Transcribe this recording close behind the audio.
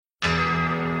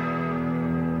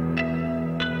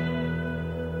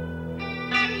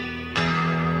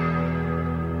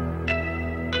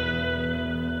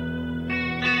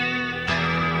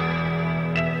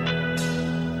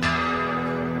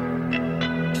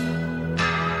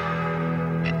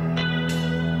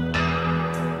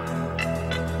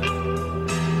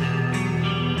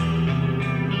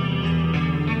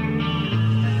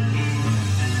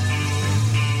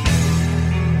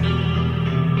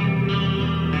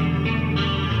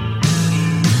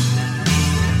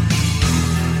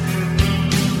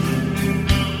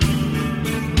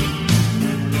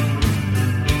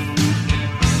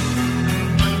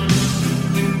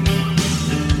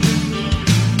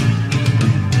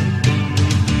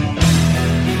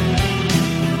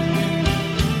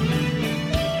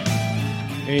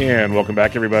And welcome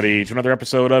back, everybody, to another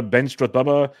episode of Benched with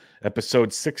Bubba,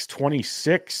 episode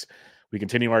 626. We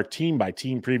continue our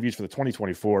team-by-team previews for the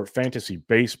 2024 fantasy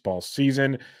baseball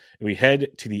season. And we head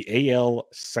to the AL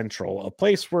Central, a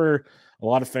place where a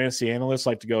lot of fantasy analysts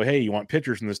like to go, hey, you want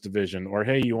pitchers in this division, or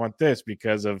hey, you want this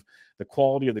because of the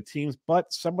quality of the teams.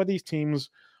 But some of these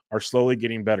teams are slowly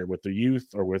getting better with the youth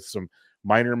or with some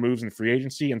minor moves in free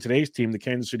agency. And today's team, the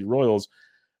Kansas City Royals,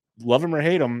 love them or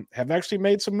hate them, have actually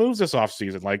made some moves this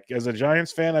offseason. Like, as a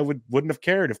Giants fan, I wouldn't have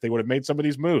cared if they would have made some of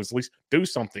these moves. At least do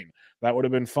something. That would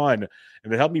have been fun.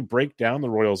 And to help me break down the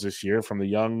Royals this year, from the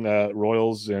young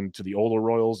Royals and to the older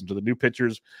Royals and to the new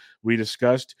pitchers we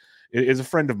discussed, is a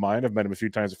friend of mine. I've met him a few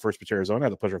times at First Pitch Arizona. I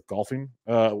had the pleasure of golfing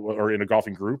or in a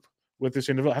golfing group with this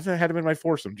individual. I haven't had him in my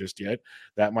foursome just yet.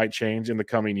 That might change in the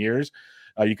coming years.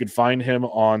 You can find him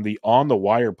on the On the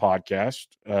Wire podcast,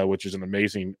 which is an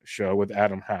amazing show with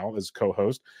Adam Howe as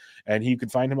co-host. And you can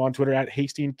find him on Twitter at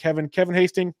Hasting Kevin. Kevin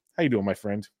Hasting, how you doing, my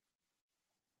friend?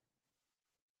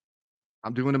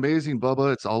 I'm doing amazing,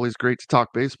 Bubba. It's always great to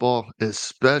talk baseball,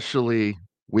 especially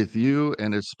with you,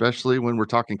 and especially when we're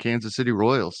talking Kansas City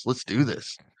Royals. Let's do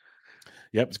this.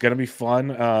 Yep, it's going to be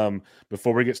fun.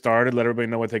 Before we get started, let everybody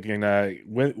know what they can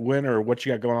win or what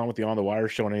you got going on with the On the Wire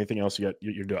show and anything else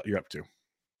you're up to.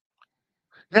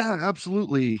 Yeah,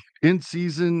 absolutely. In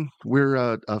season, we're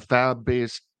a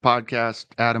fab-based podcast.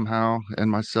 Adam Howe and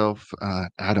myself.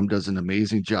 Adam does an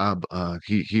amazing job.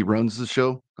 He runs the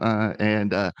show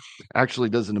and actually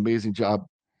does an amazing job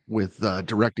with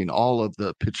directing all of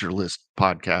the Pitcher List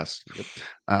podcasts.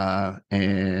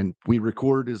 And we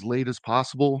record as late as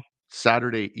possible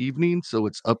Saturday evening, so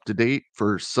it's up to date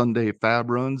for Sunday fab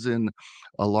runs in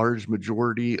a large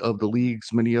majority of the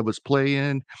leagues many of us play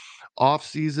in. Off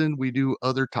season, we do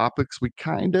other topics. We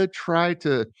kind of try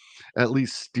to at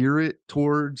least steer it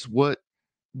towards what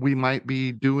we might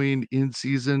be doing in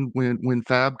season when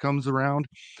fab comes around.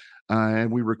 And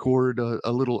we record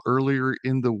a little earlier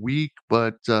in the week,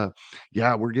 but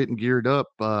yeah, we're getting geared up.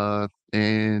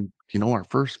 And our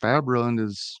first fab run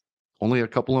is only a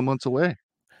couple of months away.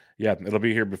 Yeah, it'll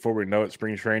be here before we know it.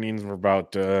 Spring trainings for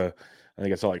about I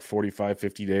think it's like 45,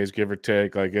 50 days, give or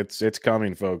take. Like, it's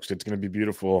coming, folks. It's going to be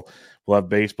beautiful. We'll have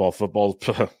baseball, football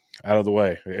out of the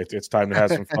way. It's time to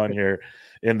have some fun here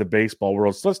in the baseball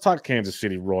world. So let's talk Kansas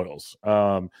City Royals.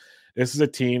 This is a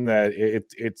team that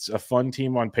it's a fun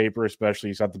team on paper, especially.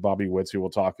 You got the Bobby Witts, who we'll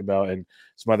talk about, and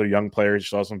some other young players.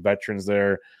 You saw some veterans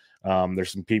there.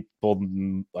 There's some people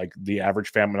like the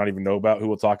average fan might not even know about, who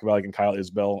we'll talk about, like Kyle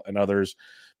Isbell and others.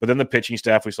 But then the pitching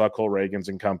staff, we saw Cole Ragans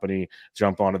and company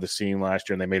jump onto the scene last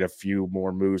year, and they made a few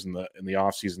more moves in the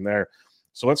offseason there.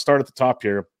 So let's start at the top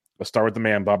here. Let's start with the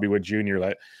man, Bobby Witt Jr.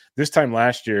 That this time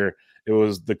last year, it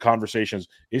was the conversations,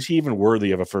 is he even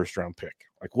worthy of a first-round pick?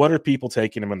 Like, what are people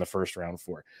taking him in the first round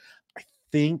for? I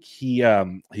think he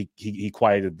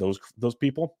quieted those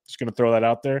people. Just going to throw that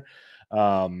out there.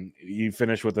 You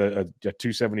finished with a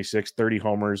 276, 30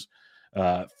 homers,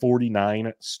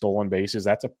 49 stolen bases.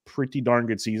 That's a pretty darn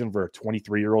good season for a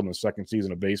 23-year-old in the second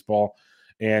season of baseball.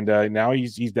 And now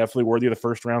he's definitely worthy of the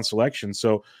first-round selection.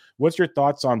 So what's your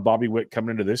thoughts on Bobby Witt coming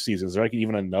into this season? Is there like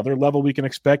even another level we can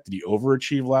expect? Did he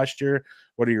overachieve last year?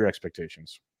 What are your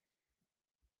expectations?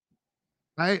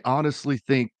 I honestly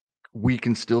think we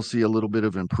can still see a little bit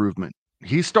of improvement.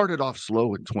 He started off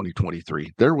slow in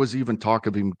 2023. There was even talk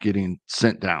of him getting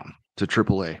sent down to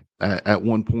AAA at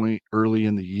one point early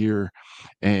in the year.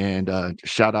 And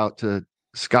shout out to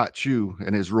Scott Chu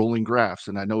and his rolling graphs.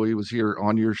 And I know he was here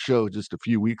on your show just a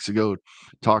few weeks ago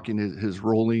talking his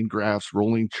rolling graphs,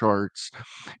 rolling charts.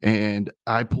 And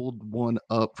I pulled one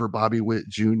up for Bobby Witt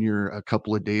Jr. a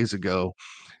couple of days ago.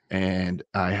 And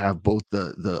I have both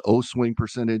the O swing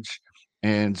percentage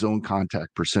and zone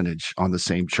contact percentage on the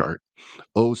same chart.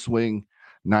 O swing,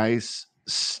 nice,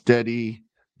 steady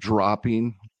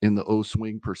dropping in the O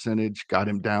swing percentage, got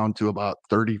him down to about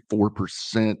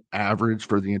 34% average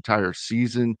for the entire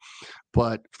season.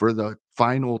 But for the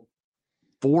final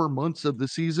 4 months of the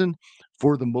season,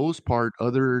 for the most part,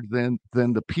 other than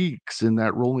the peaks in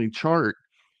that rolling chart,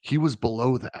 he was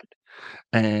below that.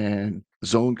 And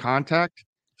zone contact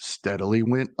steadily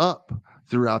went up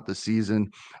throughout the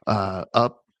season,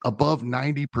 up above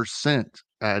 90%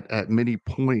 at many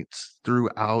points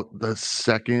throughout the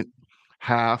second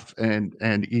half and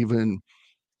even,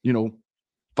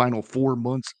 final 4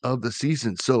 months of the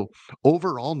season. So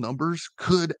overall numbers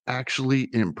could actually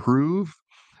improve.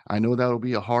 I know that'll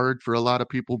be hard for a lot of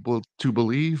people to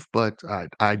believe, but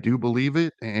I do believe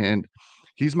it. And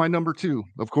he's my number two.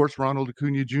 Of course, Ronald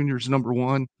Acuna Jr. is number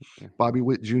one. Bobby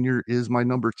Witt Jr. is my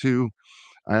number two.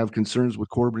 I have concerns with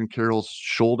Corbin Carroll's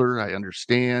shoulder. I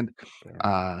understand.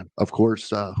 Of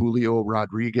course, Julio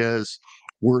Rodriguez,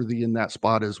 worthy in that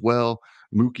spot as well.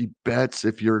 Mookie Betts,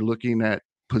 if you're looking at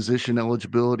position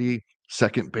eligibility,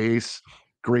 second base,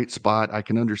 great spot. I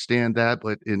can understand that.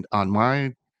 But on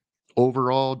my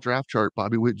overall draft chart,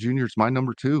 Bobby Witt Jr. is my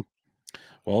number 2.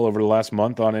 Well, over the last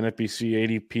month on NFBC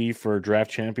ADP for Draft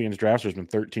Champions drafts, there's been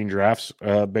 13 drafts,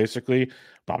 basically.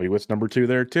 Bobby Witt's number 2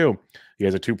 there, too. He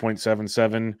has a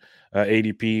 2.77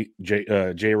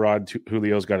 ADP. J-Rod,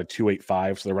 Julio's got a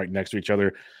 2.85, so they're right next to each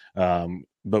other.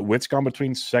 But Witt's gone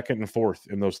between second and fourth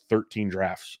in those 13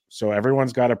 drafts. So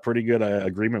everyone's got a pretty good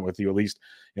agreement with you, at least.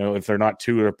 If they're not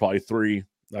 2, they're probably 3.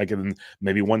 Like, and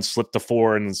maybe one slipped to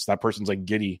 4, and that person's like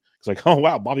giddy. It's like, oh,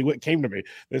 wow, Bobby Witt came to me.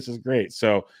 This is great.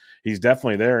 So he's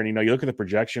definitely there. And, you look at the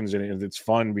projections, and it's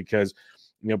fun because,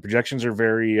 projections are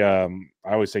very, I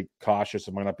always say cautious.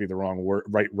 It might not be the wrong word,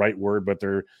 right word, but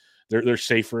they're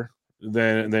safer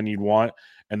than you'd want.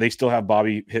 And they still have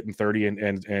Bobby hitting 30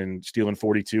 and stealing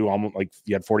 42. Almost like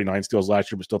he had 49 steals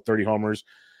last year, but still 30 homers,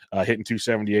 hitting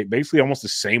 278. Basically almost the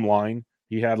same line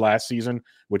he had last season,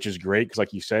 which is great because,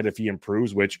 like you said, if he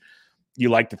improves, which you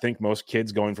like to think most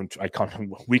kids going from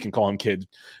we can call him kids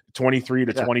 23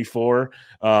 to 24,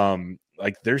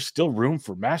 like there's still room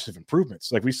for massive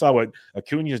improvements. Like we saw what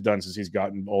Acuna's done since he's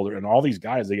gotten older, and all these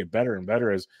guys, they get better and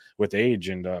better as with age.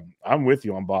 And I'm with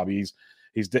you on Bobby.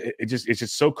 It's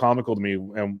just so comical to me,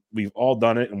 and we've all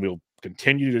done it, and we'll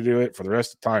continue to do it for the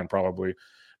rest of the time probably.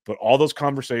 But all those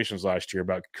conversations last year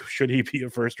about should he be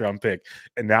a first-round pick,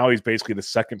 and now he's basically the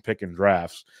second pick in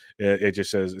drafts. It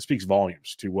just says it speaks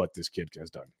volumes to what this kid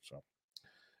has done. So,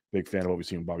 big fan of what we've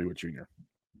seen with Bobby Witt Jr.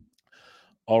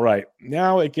 All right,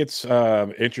 now it gets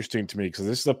interesting to me because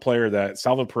this is a player that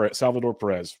Salvador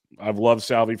Perez. I've loved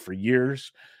Salvi for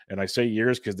years, and I say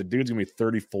years because the dude's gonna be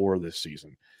 34 this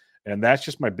season. And that's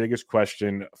just my biggest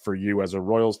question for you as a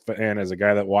Royals fan, as a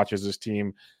guy that watches this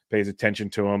team, pays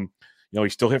attention to him. He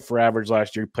still hit for average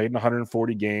last year. He played in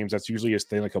 140 games. That's usually his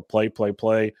thing, like a play.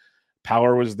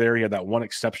 Power was there. He had that one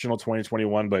exceptional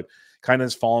 2021, but kind of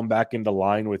has fallen back into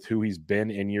line with who he's been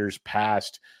in years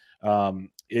past.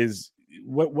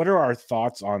 What are our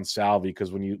thoughts on Salvi?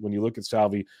 Because when you look at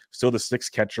Salvi, still the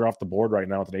 6th catcher off the board right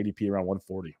now with an ADP around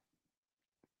 140.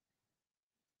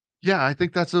 Yeah, I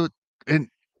think that's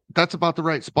about the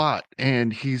right spot,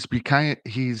 and he's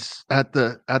at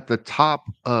the top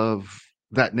of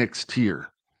that next tier,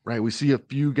 right? We see a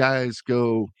few guys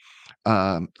go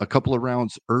a couple of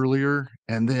rounds earlier,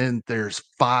 and then there's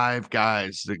 5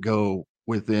 guys that go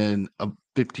within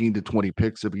 15 to 20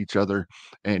 picks of each other,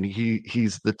 and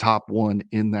he's the top one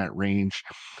in that range.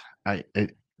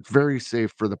 Very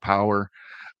safe for the power.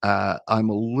 I'm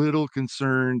a little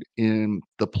concerned in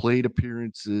the plate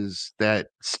appearances that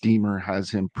Steamer has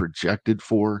him projected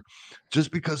for,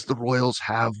 just because the Royals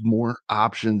have more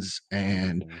options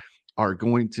and are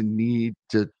going to need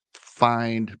to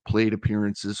find plate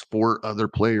appearances for other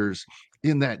players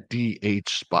in that DH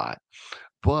spot.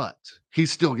 But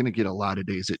he's still going to get a lot of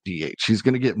days at DH. He's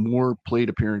going to get more plate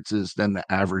appearances than the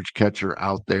average catcher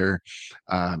out there.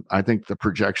 I think the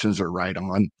projections are right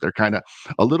on. They're kind of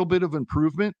a little bit of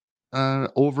improvement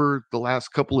over the last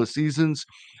couple of seasons,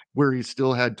 where he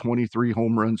still had 23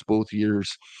 home runs both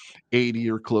years,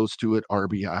 80 or close to it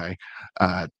RBI,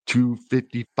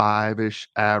 255-ish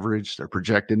average. They're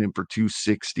projecting him for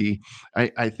 260.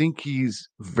 I think he's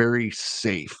very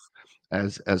safe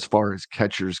as far as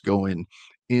catchers going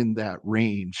in that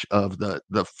range of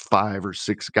the 5 or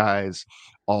 6 guys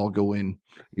all going,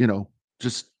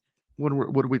 just what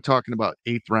are we talking about?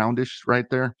 8th roundish right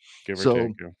there. Give or So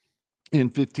take, yeah. in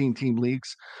 15 team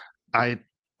leagues, I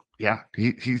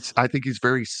think he's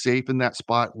very safe in that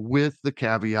spot, with the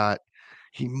caveat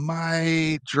he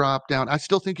might drop down. I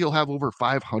still think he'll have over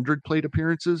 500 plate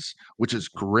appearances, which is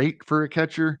great for a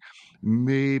catcher.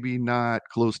 Maybe not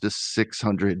close to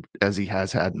 600 as he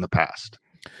has had in the past.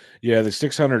 Yeah, the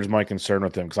 600 is my concern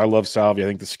with him because I love Salvi. I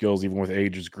think the skills, even with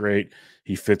age, is great.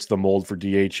 He fits the mold for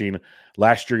DHing.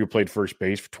 Last year, he played first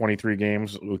base for 23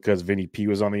 games because Vinnie P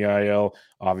was on the IL.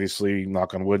 Obviously,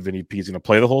 knock on wood, Vinnie P is going to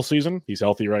play the whole season. He's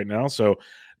healthy right now. So,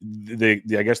 I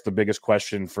guess the biggest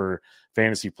question for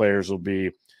fantasy players will be,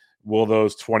 will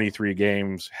those 23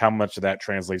 games, how much of that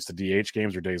translates to DH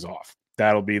games or days off?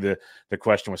 That'll be the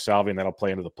question with Salvi, and that'll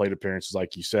play into the plate appearances,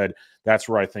 like you said. That's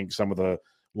where I think some of the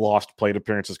lost plate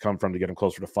appearances come from to get him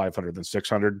closer to 500 than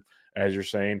 600. As you're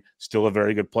saying, still a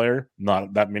very good player.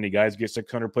 Not that many guys get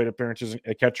 600 plate appearances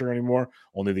at catcher anymore.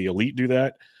 Only the elite do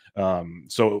that.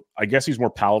 So I guess he's more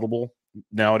palatable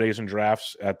nowadays in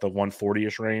drafts at the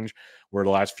 140-ish range, where the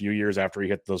last few years after he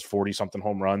hit those 40-something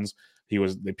home runs,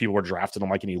 people were drafting him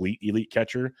like an elite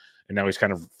catcher, and now he's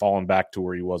kind of fallen back to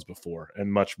where he was before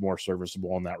and much more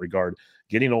serviceable in that regard.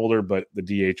 Getting older, but the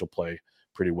DH will play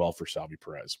pretty well for Salvador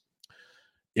Perez.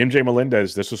 MJ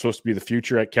Melendez, this was supposed to be the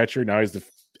future at catcher. Now he's the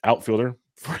outfielder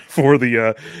for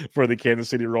the Kansas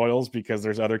City Royals, because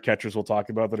there's other catchers we'll talk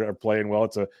about that are playing well.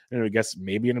 It's I guess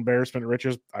maybe an embarrassment of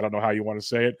riches. I don't know how you want to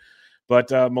say it, but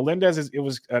Melendez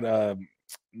was at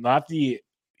not the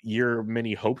year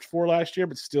many hoped for last year,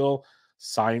 but still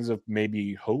signs of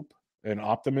maybe hope and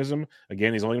optimism.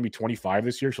 Again, he's only going to be 25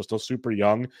 this year, so still super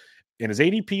young, and his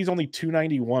ADP is only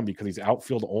 291 because he's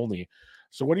outfield only.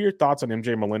 So what are your thoughts on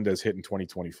MJ Melendez hitting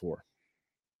 2024?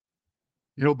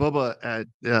 Bubba, at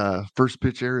First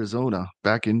Pitch Arizona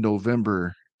back in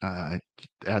November,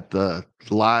 at the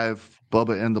live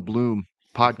Bubba and the Bloom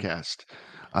podcast,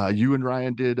 you and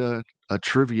Ryan did a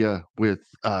trivia with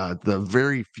the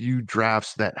very few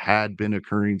drafts that had been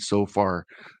occurring so far,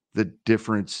 the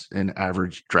difference in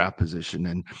average draft position.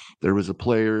 And there was a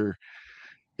player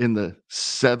in the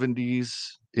 70s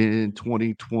in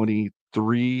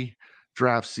 2023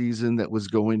 draft season that was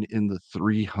going in the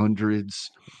 300s.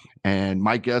 And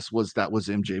my guess was that was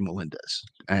MJ Melendez.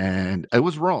 And I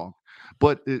was wrong,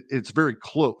 but it's very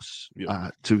close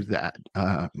to that.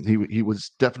 He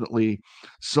was definitely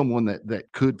someone that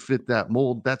could fit that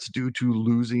mold. That's due to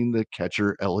losing the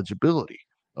catcher eligibility,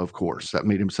 of course. That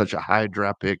made him such a high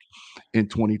draft pick in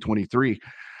 2023.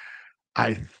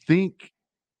 I think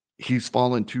he's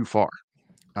fallen too far.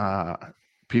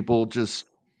 People just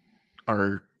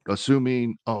are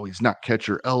assuming, oh, he's not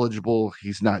catcher eligible.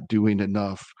 He's not doing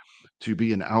enough to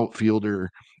be an outfielder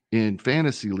in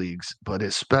fantasy leagues, but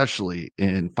especially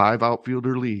in 5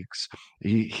 outfielder leagues,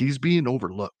 he's being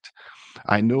overlooked.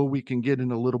 I know we can get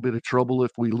in a little bit of trouble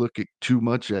if we look at too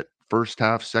much at first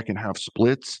half, second half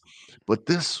splits, but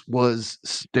this was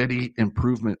steady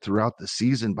improvement throughout the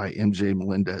season by MJ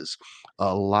Melendez.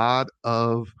 A lot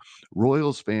of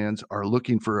Royals fans are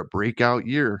looking for a breakout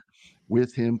year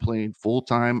with him playing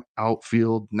full-time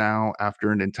outfield now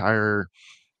after an entire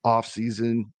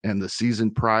offseason and the season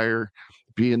prior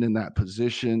being in that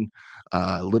position.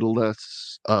 A little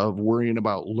less of worrying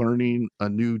about learning a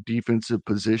new defensive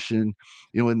position.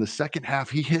 In the second half,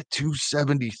 he hit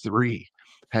 273,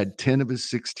 had 10 of his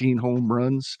 16 home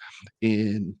runs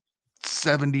in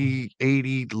 70,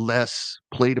 80 less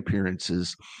plate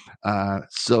appearances.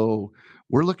 So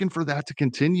we're looking for that to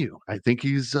continue. I think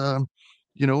he's,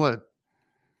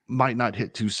 might not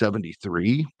hit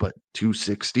 273, but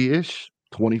 260-ish,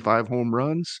 25 home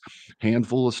runs,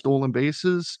 handful of stolen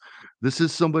bases. This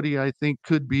is somebody I think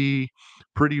could be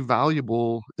pretty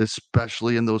valuable,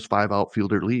 especially in those 5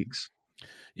 outfielder leagues.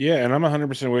 Yeah, and I'm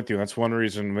 100% with you. That's one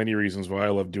reason, many reasons why I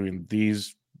love doing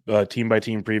these team by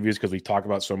team previews, because we talk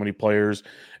about so many players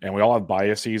and we all have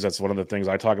biases. That's one of the things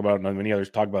I talk about, and many others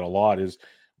talk about a lot, is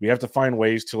we have to find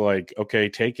ways to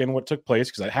take in what took place,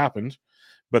 because that happened.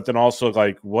 But then also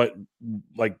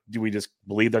do we just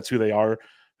believe that's who they are,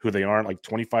 who they aren't?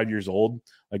 25 years old,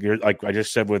 like I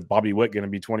just said with Bobby Witt going to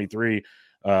be 23.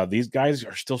 These guys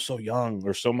are still so young.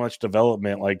 There's so much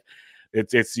development.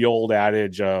 It's the old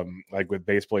adage, with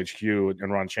Baseball HQ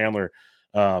and Ron Chandler,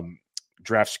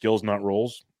 draft skills, not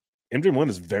roles. MJ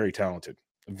Melendez is very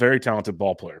talented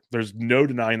ball player. There's no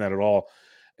denying that at all.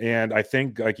 And I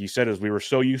think, like you said, as we were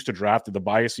so used to drafting, the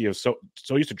bias of so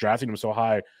used to drafting him so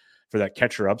high for that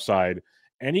catcher upside.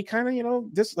 And he kind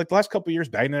of, this the last couple of years,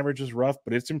 batting average is rough,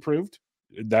 but it's improved.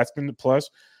 That's been the plus.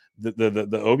 The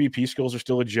OBP skills are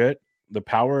still legit. The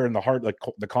power and the heart,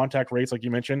 the contact rates, like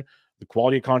you mentioned, the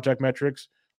quality of contact metrics,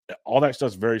 all that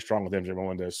stuff's very strong with MJ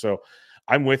Melendez. So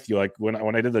I'm with you.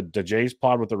 When I did the Jays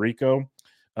pod with the Rico,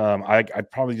 I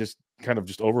probably just kind of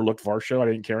just overlooked Varsho. I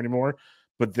didn't care anymore.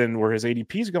 But then where his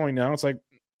ADP is going now, it's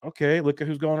okay, look at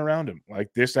who's going around him.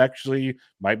 This actually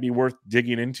might be worth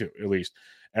digging into, at least.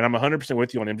 And I'm 100%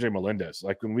 with you on MJ Melendez.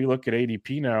 When we look at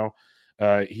ADP now,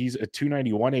 he's a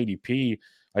 291 ADP.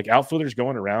 Outfielders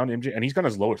going around MJ, and he's gone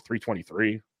as low as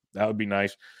 323. That would be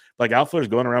nice. Outfielders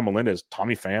going around Melendez,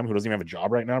 Tommy Pham, who doesn't even have a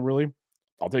job right now, really.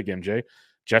 I'll take MJ.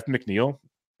 Jeff McNeil,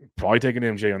 probably taking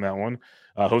MJ on that one.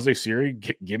 Jose Siri,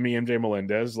 give me MJ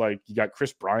Melendez. You got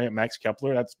Chris Bryant, Max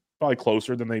Kepler. That's probably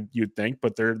closer than you'd think,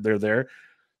 but they're there.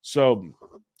 So,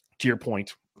 to your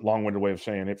point, long-winded way of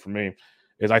saying it for me,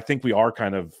 is I think we are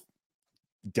kind of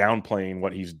downplaying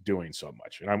what he's doing so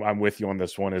much. And I'm with you on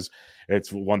this one.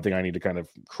 It's one thing I need to kind of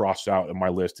cross out in my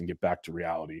list and get back to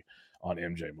reality on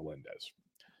MJ Melendez.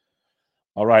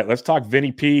 All right, let's talk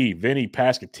Vinnie P. Vinnie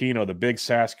Pasquantino, the big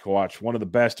Sasquatch, one of the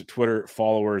best Twitter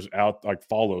followers out, like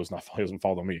follows, not he doesn't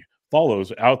follow me,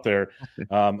 follows out there.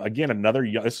 Again, another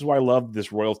young, this is why I love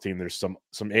this Royals team. There's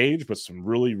some age, but some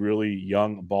really, really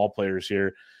young ball players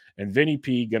here. And Vinnie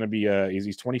P going to be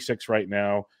he's 26 right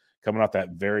now, coming off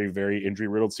that very, very injury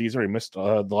riddled season. He missed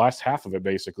the last half of it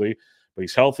basically, but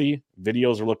he's healthy.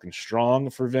 Videos are looking strong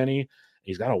for Vinnie.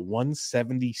 He's got a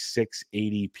 176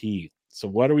 ADP. So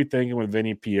what are we thinking with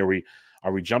Vinnie P? Are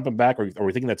we jumping back? Are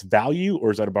we thinking that's value, or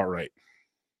is that about right?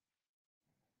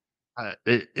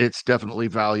 It's definitely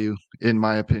value, in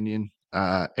my opinion.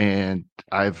 And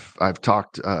I've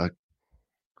talked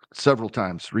several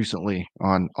times recently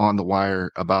on the wire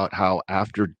about how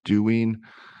after doing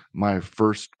my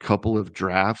first couple of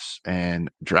drafts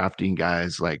and drafting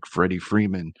guys like Freddie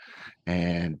Freeman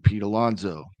and Pete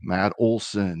Alonso, Matt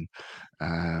Olson,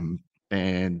 um,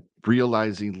 and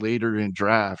realizing later in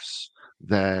drafts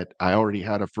that I already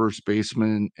had a first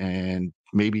baseman and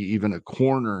maybe even a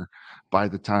corner by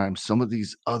the time some of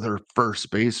these other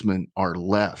first basemen are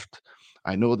left.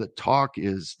 I know the talk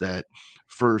is that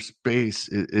first base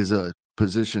is a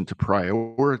position to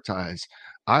prioritize.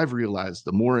 I've realized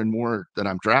the more and more that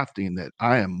I'm drafting that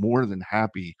I am more than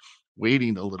happy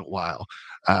waiting a little while,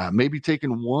 maybe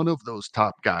taking one of those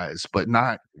top guys, but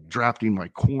not drafting my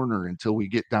corner until we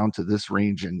get down to this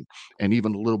range and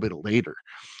even a little bit later.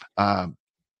 Um,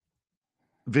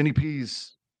 Vinny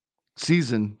P's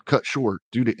season cut short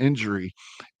due to injury,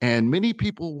 and many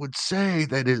people would say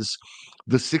that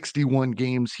the 61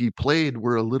 games he played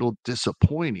were a little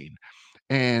disappointing,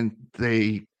 and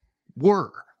they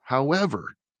were.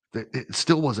 However, it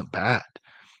still wasn't bad.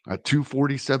 A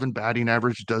 247 batting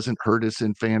average doesn't hurt us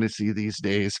in fantasy these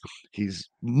days. He's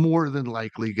more than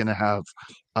likely going to have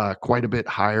quite a bit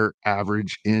higher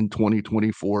average in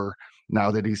 2024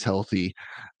 now that he's healthy.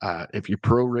 If you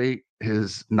prorate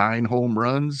his 9 home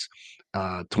runs,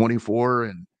 24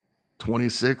 and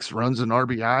 26 runs in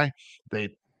RBI, they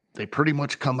they pretty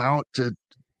much come out to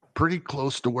pretty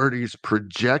close to where he's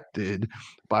projected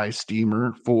by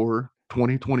Steamer for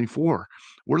 2024.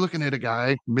 We're looking at a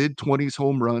guy mid 20s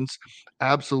home runs,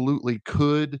 absolutely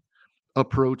could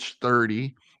approach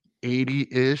 30,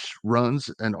 80-ish runs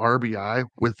and RBI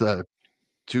with a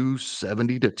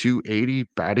 270 to 280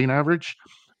 batting average.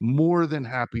 More than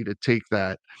happy to take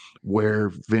that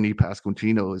where Vinny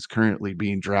Pasquantino is currently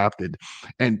being drafted.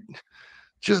 And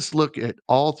just look at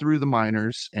all through the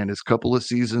minors and his couple of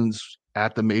seasons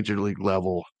at the major league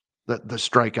level. The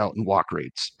strikeout and walk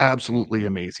rates, absolutely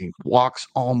amazing. Walks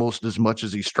almost as much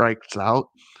as he strikes out.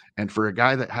 And for a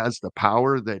guy that has the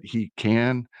power that he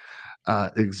can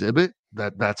exhibit,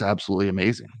 that's absolutely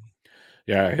amazing.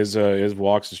 Yeah, his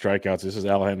walks and strikeouts. This is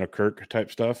Alejandro Kirk type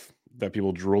stuff that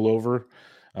people drool over.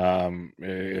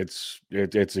 It's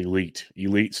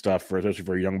elite stuff for especially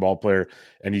for a young ball player,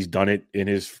 and he's done it in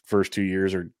his first 2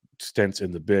 years or stints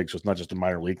in the big. So it's not just a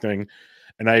minor league thing.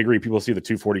 And I agree. People see the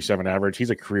 247 average.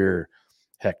 He's a career,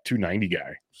 heck, 290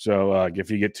 guy. So if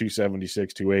you get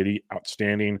 276, 280,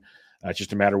 outstanding. It's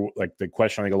just a matter like the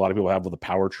question I think a lot of people have: will the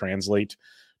power translate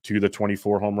to the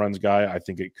 24 home runs guy? I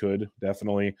think it could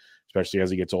definitely, especially as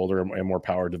he gets older and more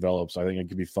power develops. I think it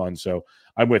could be fun. So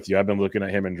I'm with you. I've been looking at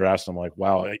him in drafts. I'm like,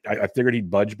 wow, I figured he'd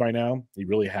budge by now. He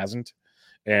really hasn't.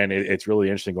 And it's really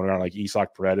interesting going around like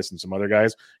Isak Paredes and some other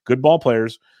guys, good ball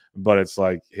players, but it's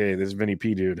like, hey, this is Vinny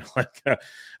P, dude. Like,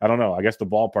 I don't know. I guess the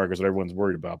ballpark is what everyone's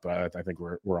worried about, but I think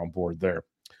we're on board there.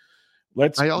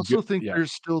 I also think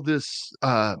there's still this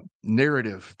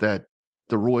narrative that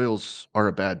the Royals are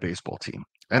a bad baseball team,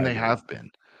 and I they agree. have been.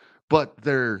 But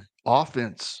their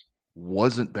offense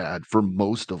wasn't bad for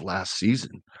most of last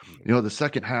season. You know, the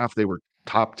second half they were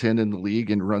top 10 in the league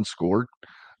in runs scored.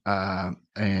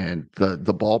 And the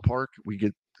ballpark we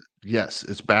get, yes,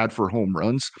 it's bad for home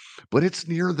runs, but it's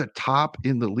near the top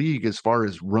in the league as far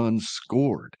as runs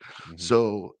scored. Mm-hmm.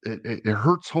 So it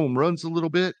hurts home runs a little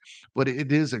bit, but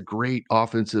it is a great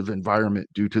offensive environment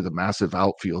due to the massive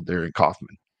outfield there in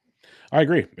Kaufman. I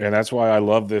agree, and that's why I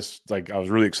love this. Like, I was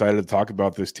really excited to talk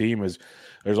about this team. Is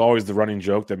there's always the running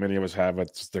joke that many of us have.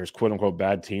 It's there's quote unquote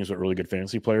bad teams with really good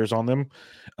fantasy players on them,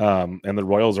 and the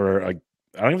Royals are.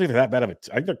 I don't even think they're that bad of it.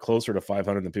 I think they're closer to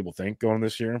 500 than people think going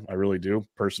this year. I really do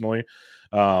personally.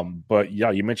 But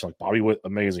yeah, you mentioned like Bobby Witt,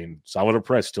 amazing. Salvador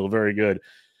Perez, still very good.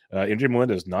 MJ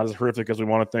Melendez, not as horrific as we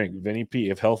want to think. Vinny P,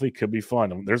 if healthy, could be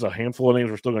fun. And there's a handful of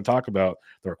names we're still going to talk about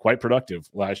that were quite productive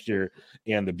last year.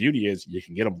 And the beauty is you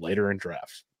can get them later in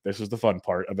drafts. This is the fun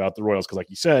part about the Royals because, like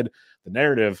you said, the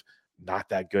narrative, not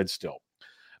that good still.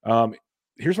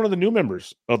 Here's one of the new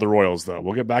members of the Royals, though.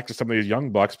 We'll get back to some of these young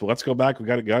bucks, but let's go back. We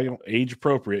got to go age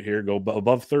appropriate here. Go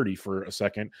above 30 for a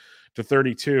second to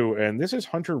 32. And this is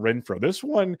Hunter Renfroe. This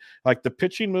one, like the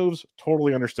pitching moves,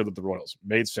 totally understood with the Royals.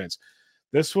 Made sense.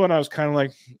 This one, I was kind of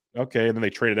like, okay. And then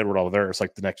they traded Edward Olivares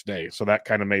like the next day. So that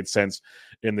kind of made sense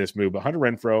in this move. But Hunter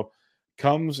Renfroe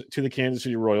comes to the Kansas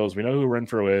City Royals. We know who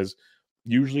Renfroe is.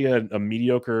 Usually a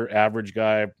mediocre, average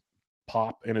guy,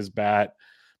 pop in his bat.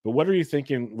 But what are you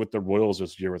thinking with the Royals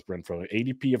this year with Renfroe?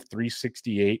 ADP of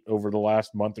 368 over the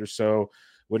last month or so.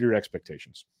 What are your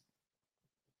expectations?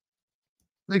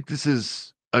 I think this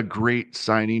is a great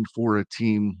signing for a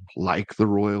team like the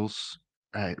Royals.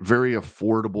 Very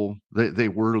affordable. They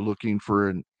were looking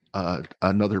for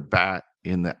another bat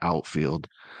in the outfield.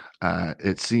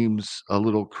 It seems a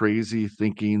little crazy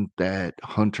thinking that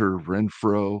Hunter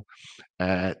Renfroe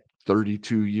at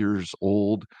 32 years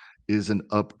old is an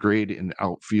upgrade in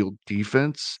outfield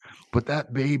defense, but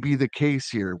that may be the case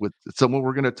here with someone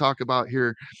we're going to talk about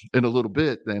here in a little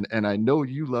bit. And I know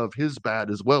you love his bat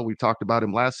as well. We talked about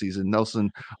him last season, Nelson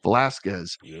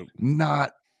Velasquez. Yep.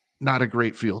 Not a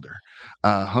great fielder.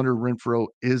 Hunter Renfroe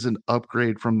is an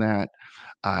upgrade from that.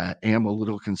 I am a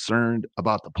little concerned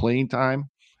about the playing time.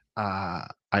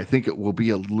 I think it will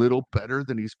be a little better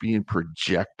than he's being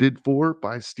projected for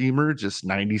by Steamer, just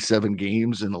 97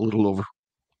 games and a little over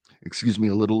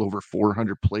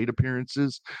 400 plate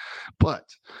appearances, but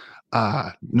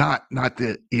not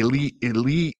the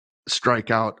elite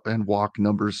strikeout and walk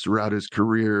numbers throughout his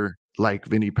career like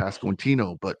Vinnie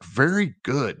Pasquantino, but very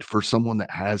good for someone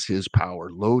that has his power.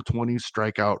 Low 20s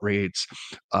strikeout rates,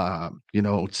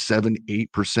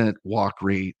 7-8% walk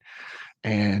rate.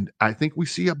 And I think we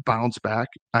see a bounce back.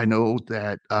 I know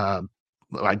that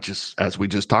as we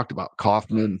just talked about,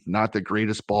 Kauffman, not the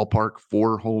greatest ballpark,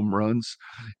 4 home runs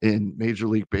in Major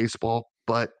League Baseball,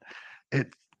 but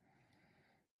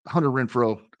Hunter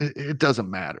Renfroe, it doesn't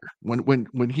matter.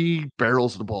 When he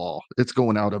barrels the ball, it's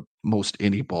going out of most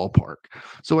any ballpark.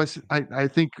 So I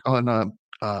think on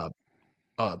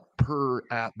a per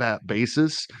at bat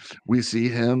basis, we see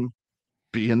him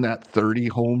being that 30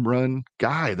 home run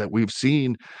guy that we've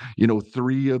seen,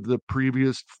 3 of the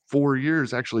previous 4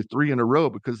 years, actually 3 in a row,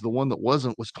 because the one that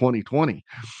wasn't was 2020.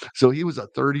 So he was a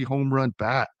 30 home run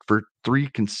bat for 3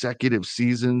 consecutive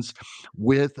seasons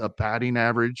with a batting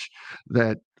average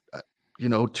that,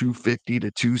 250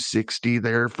 to 260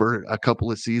 there for a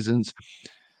couple of seasons.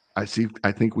 I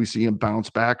think we see him bounce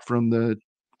back from the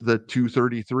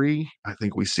 233. I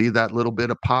think we see that little bit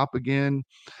of pop again.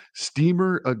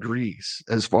 Steamer agrees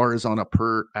as far as on a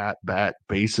per at bat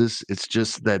basis. It's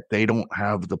just that they don't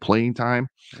have the playing time.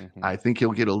 Mm-hmm. I think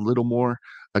he'll get a little more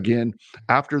again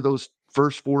after those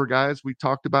first 4 guys we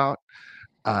talked about.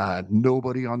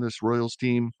 Nobody on this Royals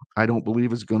team, I don't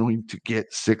believe, is going to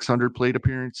get 600 plate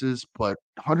appearances, but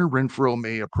Hunter Renfroe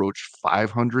may approach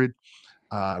 500.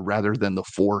 Rather than the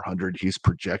 400 he's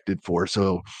projected for.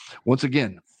 So once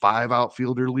again, 5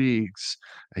 outfielder leagues.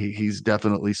 He's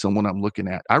definitely someone I'm looking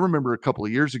at. I remember a couple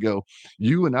of years ago,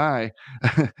 you and I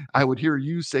would hear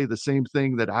you say the same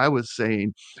thing that I was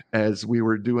saying as we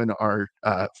were doing our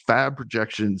fab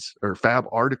projections or fab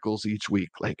articles each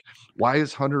week. Like, why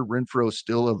is Hunter Renfroe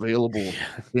still available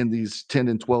in these 10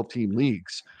 and 12 team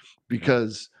leagues?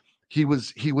 Because he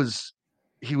was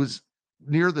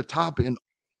near the top in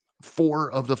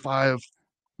 4 of the 5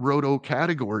 roto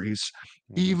categories,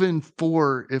 even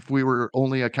 4 if we were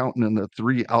only accounting in the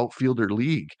 3 outfielder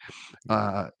league.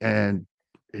 And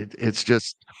it's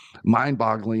just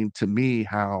mind-boggling to me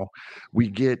how we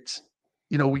get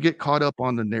caught up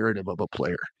on the narrative of a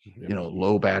player.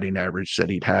 Low batting average that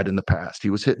he'd had in the past.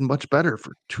 He was hitting much better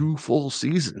for 2 full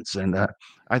seasons, and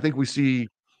I think we see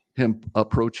him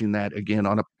approaching that again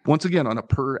once again on a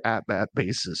per at bat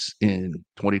basis in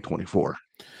 2024.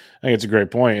 I think it's a great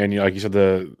point. And like you said,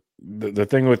 the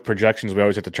thing with projections we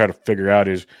always have to try to figure out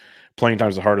is playing time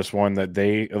is the hardest one that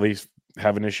they at least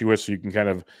have an issue with. So you can kind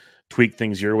of tweak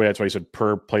things your way. That's why you said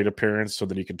per plate appearance, so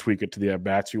that you can tweak it to the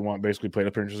at-bats you want, basically plate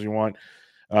appearances you want.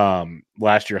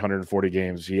 Last year, 140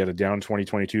 games. He had a down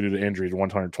 2022 due to injury to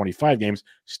 125 games,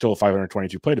 still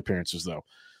 522 plate appearances, though.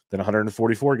 Then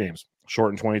 144 games.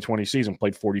 Shortened 2020 season,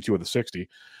 played 42 of the 60.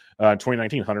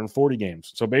 2019, 140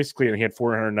 games. So basically, and he had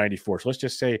 494. So let's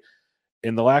just say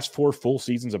in the last 4 full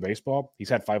seasons of baseball, he's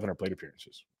had 500 plate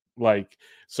appearances. Like,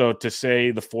 so to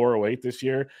say the 408 this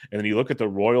year, and then you look at the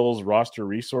Royals roster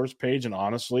resource page, and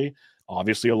honestly,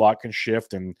 obviously a lot can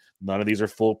shift, and none of these are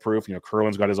foolproof.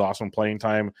 Kerwin's got his awesome playing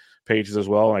time pages as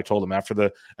well. And I told him after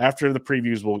the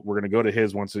previews, we're going to go to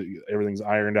his once everything's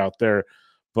ironed out there.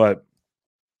 But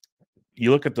you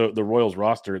look at the Royals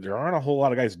roster, there aren't a whole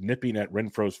lot of guys nipping at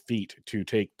Renfro's feet to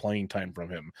take playing time from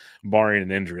him, barring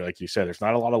an injury. Like you said, there's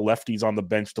not a lot of lefties on the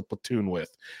bench to platoon with.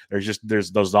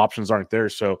 There's those options aren't there.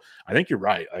 So I think you're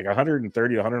right. Like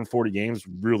 130 to 140 games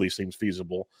really seems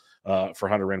feasible for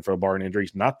Hunter Renfroe, barring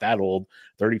injuries. Not that old,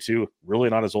 32, really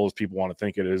not as old as people want to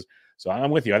think it is. So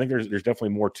I'm with you. I think there's definitely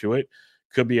more to it.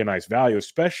 Could be a nice value,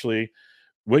 especially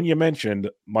when you mentioned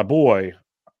my boy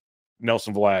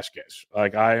Nelson Velasquez.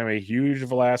 Like, I am a huge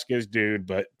Velasquez dude,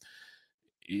 but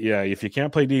yeah, if you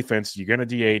can't play defense, you're going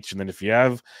to DH. And then if you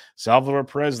have Salvador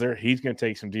Perez there, he's going to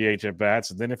take some DH at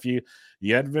bats. And then if you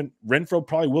had Renfroe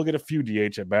probably will get a few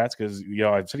DH at bats because,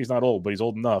 I said he's not old, but he's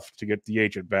old enough to get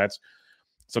DH at bats.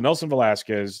 So Nelson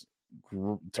Velasquez,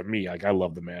 to me, like, I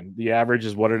love the man. The average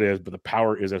is what it is, but the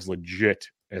power is as legit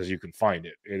as you can find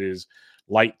it. It is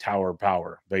light tower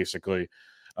power, basically.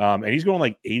 And he's going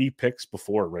like 80 picks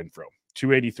before Renfroe,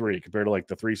 283 compared to like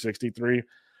the 363.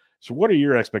 So what are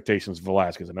your expectations of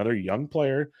Velasquez? Another young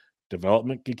player,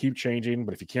 development can keep changing,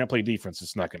 but if you can't play defense,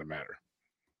 it's not going to matter.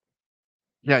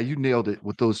 Yeah, you nailed it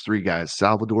with those three guys.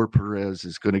 Salvador Perez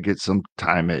is going to get some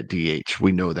time at DH.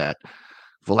 We know that.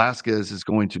 Velasquez is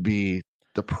going to be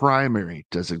the primary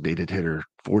designated hitter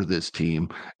for this team,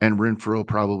 and Renfroe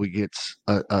probably gets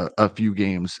a few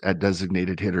games at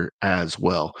designated hitter as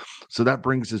well. So that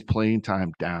brings his playing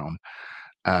time down.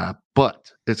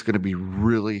 But it's going to be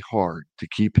really hard to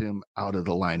keep him out of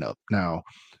the lineup. Now,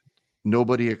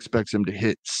 nobody expects him to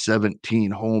hit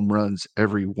 17 home runs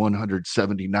every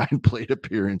 179 plate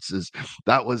appearances.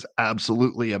 That was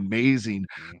absolutely amazing.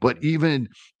 But even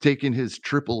taking his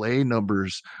AAA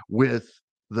numbers with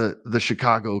the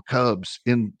Chicago Cubs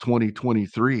in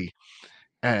 2023,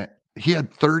 he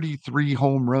had 33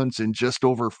 home runs in just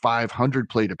over 500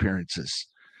 plate appearances.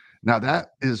 Now, that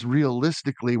is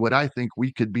realistically what I think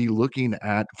we could be looking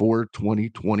at for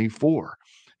 2024.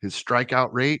 His strikeout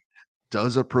rate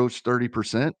does approach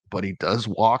 30%, but he does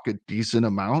walk a decent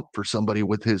amount for somebody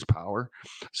with his power.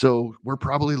 So we're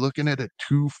probably looking at a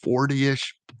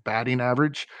 240-ish batting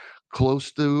average,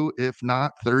 close to, if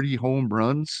not 30 home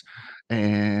runs.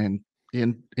 And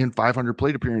in 500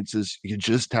 plate appearances, you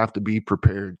just have to be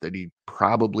prepared that he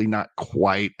probably not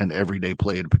quite an everyday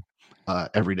player.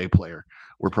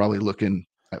 We're probably looking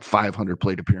at 500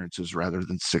 plate appearances rather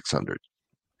than 600.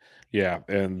 Yeah,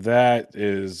 and that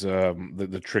is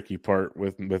the tricky part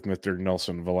with Mr.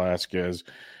 Nelson Velasquez,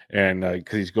 and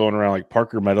because he's going around like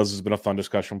Parker Meadows has been a fun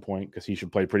discussion point because he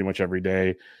should play pretty much every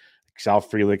day. Sal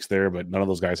Frelick's there, but none of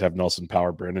those guys have Nelson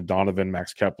power. Brandon Donovan,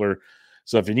 Max Kepler.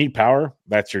 So if you need power,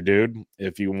 that's your dude.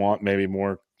 If you want maybe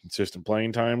more consistent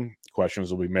playing time,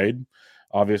 questions will be made,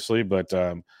 obviously. But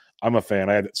I'm a fan.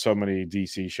 I had so many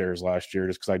DC shares last year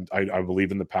just because I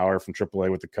believe in the power from AAA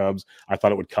with the Cubs. I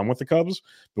thought it would come with the Cubs,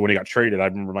 but when he got traded, I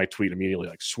remember my tweet immediately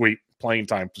like, "Sweet playing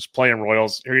time, just playing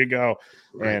Royals. Here you go."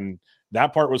 Right. And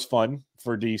that part was fun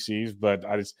for DCs, but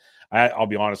I'll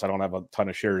be honest, I don't have a ton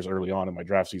of shares early on in my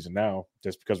draft season now,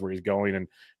 just because where he's going and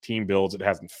team builds, it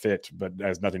hasn't fit, but it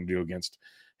has nothing to do against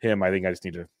him. I think I just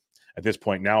need to. At this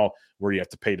point now, where you have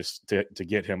to pay to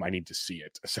get him, I need to see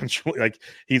it. Essentially, like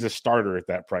he's a starter at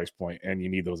that price point, and you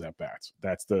need those at bats.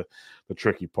 That's the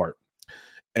tricky part.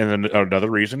 And then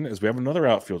another reason is we have another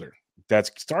outfielder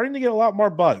that's starting to get a lot more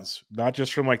buzz, not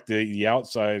just from like the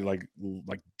outside, like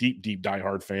deep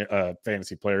diehard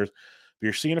fantasy players. But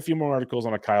you're seeing a few more articles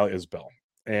on a Kyle Isbell,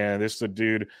 and this is a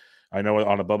dude. I know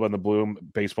on a Bubba and the Bloom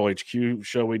Baseball HQ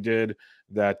show we did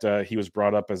that he was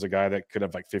brought up as a guy that could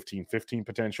have like 15-15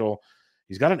 potential.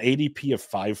 He's got an ADP of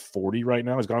 540 right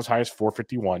now. He's gone as high as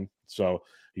 451. So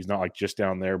he's not like just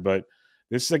down there. But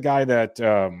this is a guy that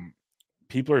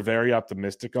people are very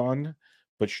optimistic on.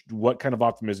 But what kind of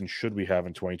optimism should we have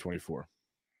in 2024?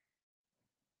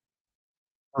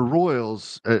 The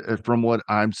Royals, from what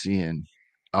I'm seeing,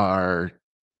 are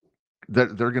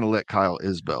that they're going to let Kyle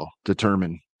Isbell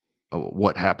determine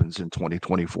what happens in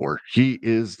 2024. He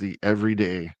is the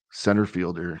everyday center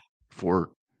fielder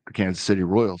for the Kansas City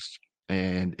Royals.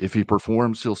 And if he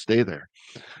performs, he'll stay there.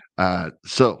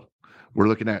 So we're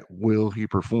looking at, will he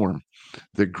perform?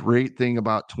 The great thing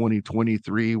about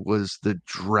 2023 was the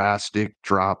drastic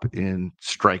drop in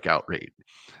strikeout rate.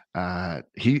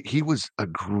 He was a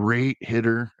great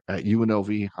hitter at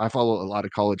UNLV. I follow a lot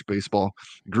of college baseball.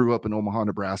 Grew up in Omaha,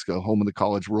 Nebraska, home of the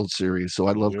College World Series, so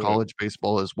I love college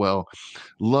baseball as well.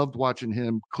 Loved watching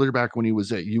him clear back when he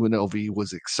was at UNLV.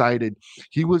 Was excited.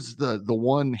 He was the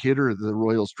one hitter the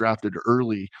Royals drafted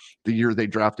early the year they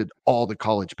drafted all the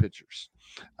college pitchers.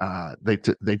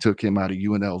 They took him out of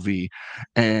UNLV,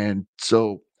 and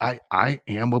so I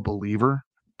am a believer.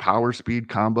 Power speed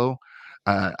combo.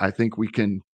 I think we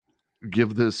can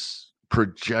give this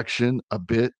projection a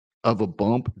bit of a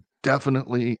bump,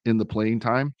 definitely in the playing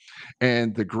time.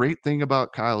 And the great thing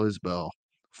about Kyle Isbell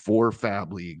for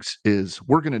Fab Leagues is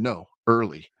we're going to know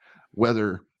early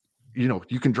whether,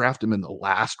 you can draft him in the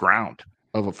last round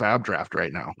of a Fab draft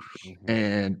right now. Mm-hmm.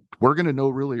 And we're going to know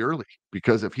really early,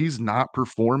 because if he's not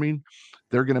performing,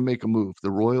 they're going to make a move.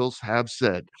 The Royals have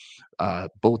said,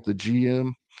 both the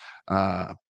GM,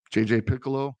 uh, JJ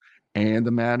Piccolo, and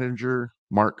the manager,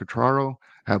 Mark Cotraro,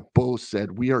 have both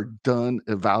said, we are done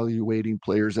evaluating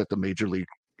players at the major league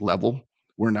level.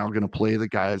 We're now going to play the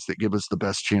guys that give us the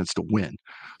best chance to win.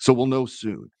 So we'll know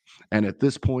soon. And at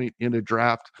this point in a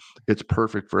draft, it's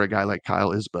perfect for a guy like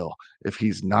Kyle Isbell. If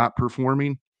he's not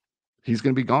performing, he's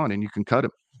going to be gone and you can cut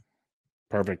him.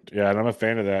 Perfect. Yeah, and I'm a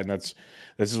fan of that. And this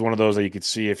is one of those that you could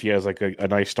see if he has like a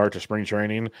nice start to spring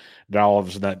training. Now all of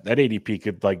a sudden that ADP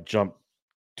could like jump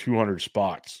 200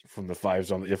 spots from the 5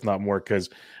 zone, if not more, because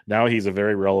now he's a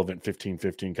very relevant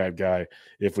 15-15 type guy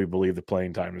if we believe the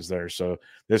playing time is there. So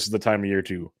this is the time of year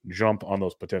to jump on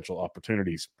those potential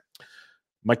opportunities.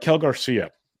 Maikel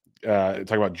Garcia,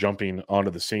 talk about jumping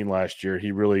onto the scene last year.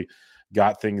 He really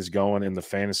got things going in the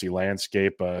fantasy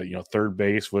landscape. Third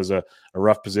base was a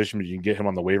rough position, but you can get him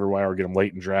on the waiver wire or get him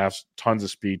late in drafts. Tons of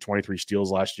speed, 23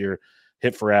 steals last year,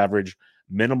 hit for average.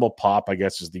 Minimal pop, I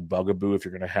guess, is the bugaboo if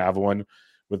you're going to have one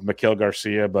with Maikel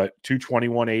Garcia, but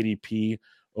 221 ADP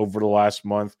over the last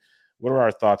month. What are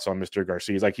our thoughts on Mr.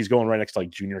 Garcia? He's going right next to like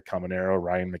Junior Caminero,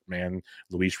 Ryan McMahon,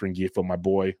 Luis Rengifo, my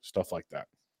boy, stuff like that.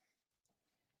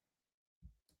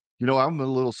 I'm a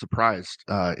little surprised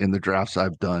in the drafts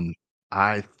I've done.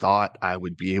 I thought I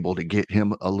would be able to get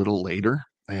him a little later,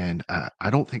 and I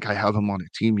don't think I have him on a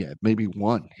team yet. Maybe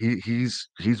one. He's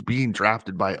being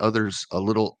drafted by others a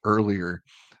little earlier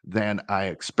than I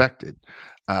expected.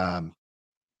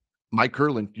 Mike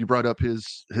Curlin, you brought up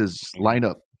his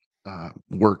lineup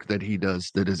work that he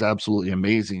does that is absolutely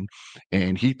amazing,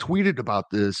 and he tweeted about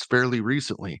this fairly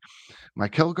recently.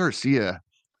 Maikel Garcia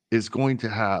is going to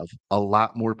have a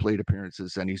lot more plate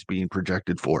appearances than he's being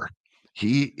projected for.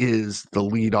 He is the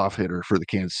leadoff hitter for the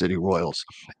Kansas City Royals,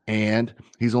 and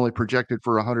he's only projected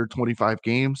for 125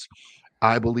 games.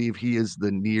 I believe he is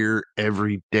the near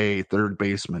everyday third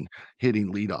baseman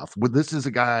hitting leadoff. Well, this is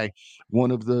a guy, one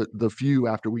of the few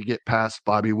after we get past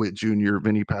Bobby Witt Jr.,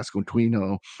 Vinnie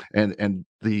Pasquantino, and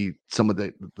some of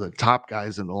the top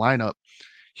guys in the lineup.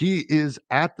 He is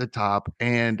at the top,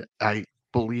 and I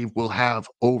believe will have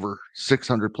over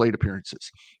 600 plate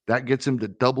appearances. That gets him to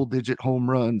double-digit home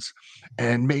runs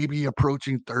and maybe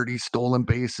approaching 30 stolen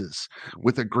bases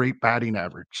with a great batting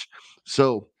average.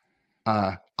 So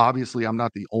obviously, I'm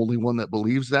not the only one that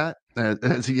believes that,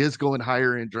 as he is going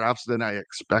higher in drafts than I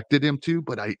expected him to.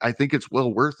 But I think it's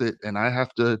well worth it, and I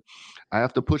have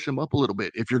to push him up a little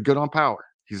bit. If you're good on power,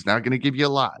 he's not going to give you a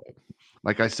lot.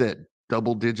 Like I said, low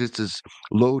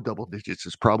double digits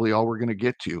is probably all we're going to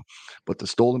get to. But the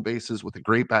stolen bases with a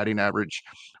great batting average,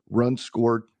 runs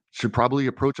scored should probably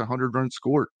approach 100 runs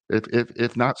scored,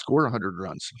 if not score 100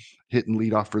 runs, hitting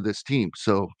leadoff for this team.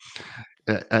 So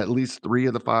at least 3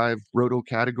 of the 5 roto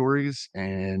categories.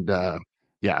 And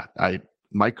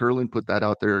Mike Curlin put that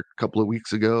out there a couple of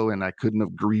weeks ago, and I couldn't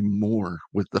agree more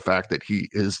with the fact that he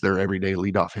is their everyday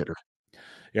leadoff hitter.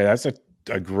 Yeah, that's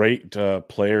a great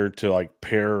player to like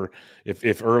pair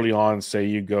if early on, say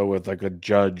you go with like a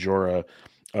Judge or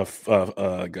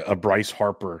a Bryce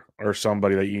Harper or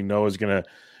somebody that is going to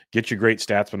get you great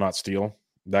stats but not steal,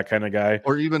 that kind of guy,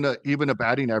 or even a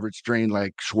batting average drain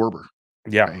like Schwarber.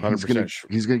 Yeah, Right? 100%.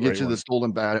 He's gonna get you the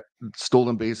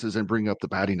stolen bases and bring up the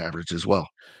batting average as well.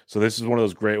 So this is one of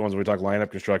those great ones when we talk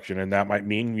lineup construction, and that might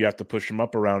mean you have to push him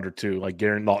up a round or two, like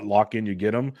guarantee not lock in, you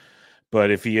get him.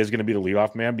 But if he is going to be the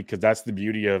leadoff man, because that's the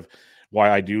beauty of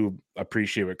why I do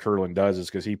appreciate what Curlin does, is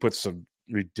because he puts some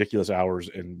ridiculous hours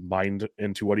and mind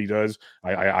into what he does.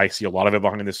 I see a lot of it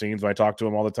behind the scenes when I talk to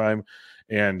him all the time,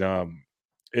 and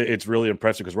it's really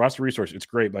impressive because roster resource, it's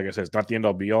great. Like I said, it's not the end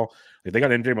all be all. If they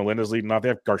got MJ Melendez leading off, they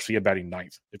have Garcia batting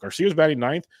ninth. If Garcia was batting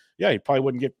ninth, yeah, he probably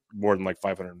wouldn't get more than like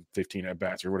 515 at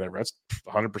bats or whatever. That's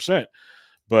 100%.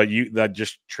 But that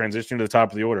just transitioned to the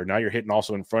top of the order. Now you're hitting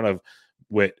also in front of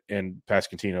Witt and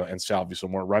Pasquantino and Salvi, so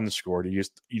more runs scored. You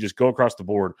just go across the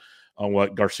board on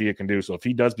what Garcia can do. So if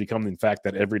he does become, in fact,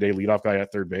 that everyday leadoff guy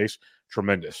at third base,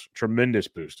 tremendous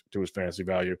boost to his fantasy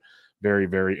value. Very,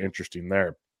 very interesting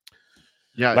there.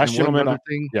 Yeah, Last and gentleman, one other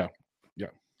thing. Yeah.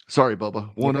 Sorry, Bubba.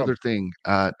 No One other problem.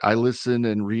 thing. I listen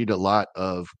and read a lot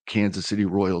of Kansas City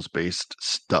Royals based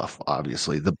stuff,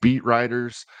 obviously. The beat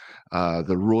writers,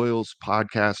 the Royals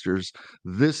podcasters.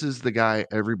 This is the guy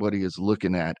everybody is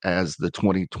looking at as the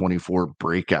 2024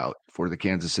 breakout for the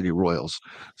Kansas City Royals.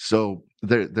 So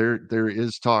there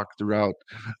is talk throughout,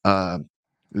 uh,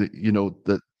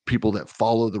 the people that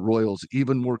follow the Royals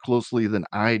even more closely than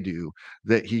I do,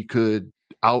 that he could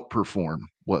outperform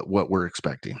what we're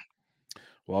expecting.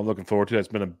 Well, I'm looking forward to it. It's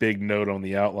been a big note on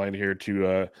the outline here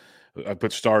to I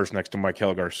put stars next to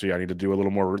Michael Garcia. I need to do a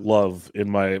little more love in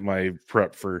my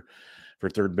prep for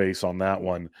third base on that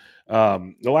one.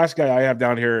 The last guy I have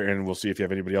down here, and we'll see if you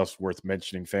have anybody else worth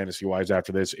mentioning fantasy wise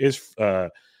after this, is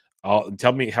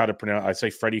tell me how to pronounce. I say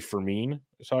Freddie Fermin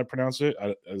is how I pronounce it.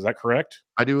 Is that correct?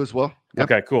 I do as well. Yep.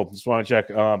 Okay, cool. Just want to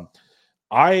check.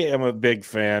 I am a big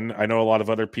fan. I know a lot of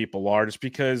other people are, just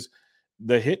because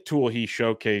the hit tool he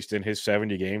showcased in his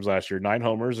 70 games last year, 9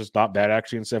 homers, is not bad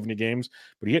actually in 70 games,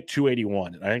 but he hit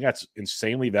 281. I think that's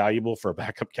insanely valuable for a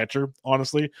backup catcher,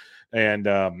 honestly. And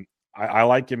I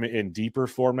like him in deeper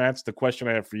formats. The question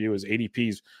I have for you is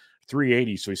ADP's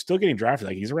 380, so he's still getting drafted.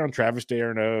 Like, he's around Travis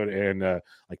d'Arnaud and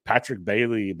like Patrick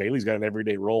Bailey. Bailey's got an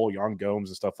everyday role, Jan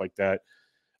Gomes and stuff like that.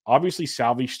 Obviously,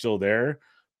 Salvi's still there,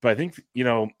 but I think,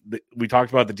 we talked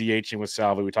about the DHing with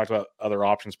Salvi. We talked about other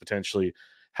options potentially.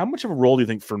 How much of a role do you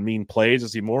think Fermin plays?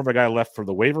 Is he more of a guy left for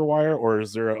the waiver wire, or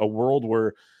is there a world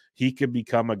where he could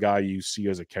become a guy you see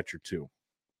as a catcher too?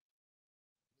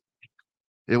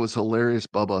 It was hilarious,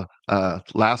 Bubba.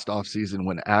 Last offseason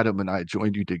when Adam and I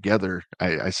joined you together,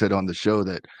 I said on the show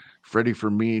that Freddie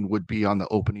Fermin would be on the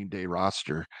opening day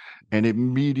roster. And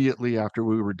immediately after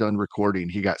we were done recording,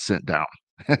 he got sent down.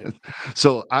 Yep.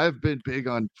 So I've been big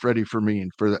on Freddie Fermin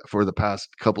for the past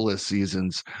couple of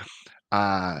seasons.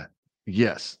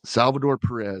 Yes, Salvador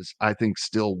Perez, I think,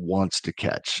 still wants to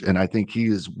catch. And I think he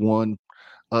is one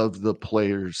of the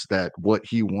players that what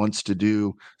he wants to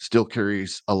do still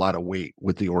carries a lot of weight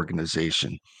with the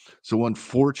organization. So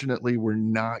unfortunately, we're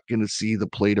not going to see the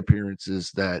plate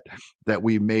appearances that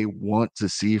we may want to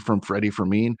see from Freddie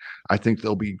Fermin. I think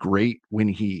they'll be great when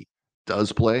he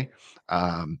does play.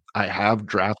 I have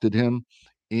drafted him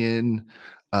in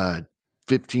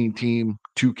 15 team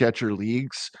 2 catcher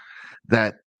leagues.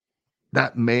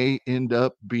 That may end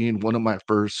up being one of my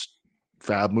first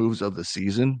fab moves of the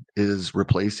season, is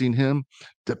replacing him,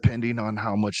 depending on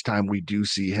how much time we do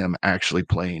see him actually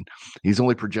playing. He's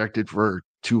only projected for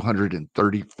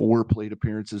 234 plate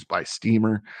appearances by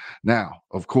Steamer. Now,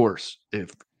 of course,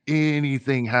 if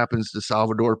anything happens to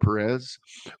Salvador Perez,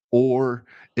 or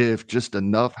if just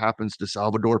enough happens to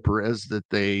Salvador Perez that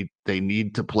they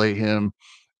need to play him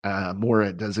more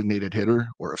at designated hitter,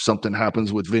 or if something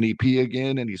happens with Vinnie P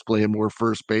again and he's playing more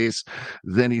first base,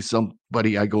 then he's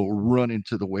somebody I go run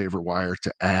into the waiver wire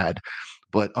to add.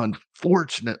 But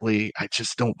unfortunately, I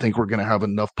just don't think we're going to have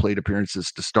enough plate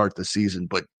appearances to start the season.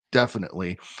 But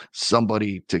definitely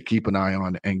somebody to keep an eye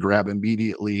on and grab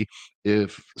immediately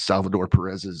if Salvador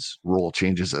Perez's role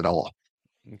changes at all.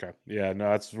 Okay. Yeah, no,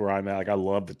 that's where I'm at. Like, I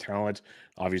love the talent.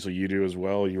 Obviously, you do as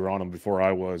well. You were on him before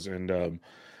I was. And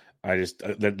I just,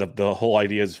 the whole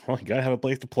idea is, well, you got to have a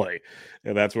place to play.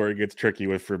 And that's where it gets tricky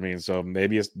with for me. And so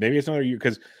maybe it's another year,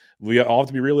 because we all have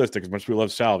to be realistic. As much as we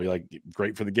love Salvi, like,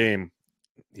 great for the game,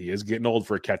 he is getting old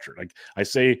for a catcher. Like I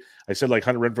said, like,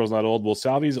 Hunter Renfro's not old. Well,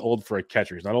 Salvi's old for a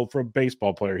catcher. He's not old for a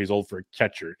baseball player. He's old for a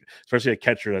catcher, especially a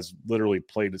catcher that's literally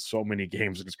played so many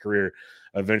games in his career.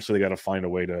 Eventually, they got to find a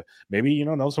way to maybe,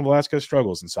 Nelson Velasquez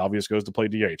struggles and Salvius goes to play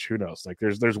DH. Who knows? Like,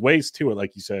 there's ways to it.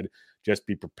 Like you said, just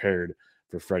be prepared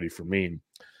for Freddie Fermin.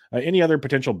 Any other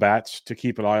potential bats to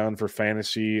keep an eye on for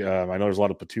fantasy? I know there's a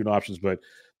lot of platoon options, but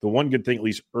the one good thing, at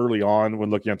least early on when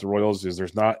looking at the Royals, is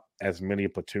there's not as many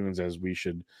platoons as we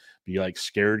should be like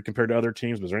scared compared to other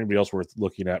teams. But is there anybody else worth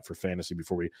looking at for fantasy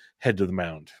before we head to the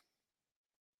mound?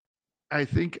 I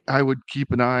think I would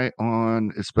keep an eye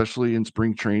on, especially in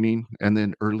spring training and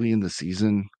then early in the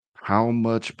season, how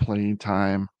much playing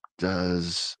time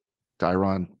does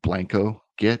Dairon Blanco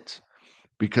get?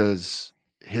 Because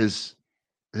his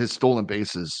stolen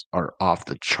bases are off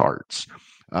the charts.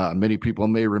 Many people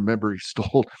may remember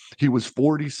he was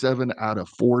 47 out of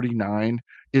 49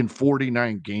 in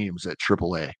 49 games at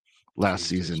AAA last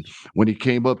Jesus. season. When he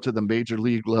came up to the major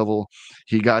league level,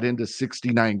 he got into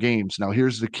 69 games. Now,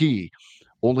 here's the key.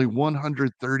 Only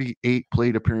 138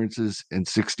 plate appearances in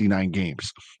 69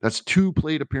 games. That's 2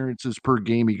 plate appearances per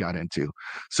game he got into.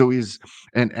 So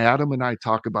and Adam and I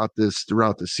talk about this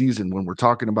throughout the season when we're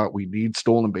talking about we need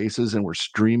stolen bases and we're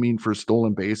streaming for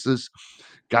stolen bases.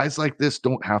 Guys like this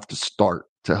don't have to start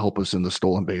to help us in the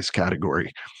stolen base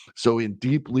category. So in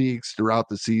deep leagues throughout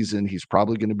the season, he's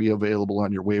probably going to be available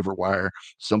on your waiver wire,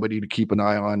 somebody to keep an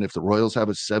eye on. If the Royals have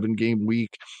a 7-game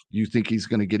week, you think he's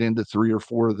going to get into 3 or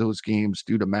 4 of those games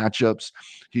due to matchups,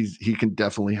 he can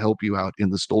definitely help you out in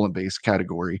the stolen base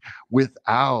category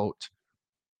without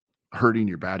hurting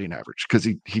your batting average, because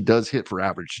he does hit for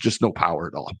average, just no power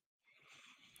at all.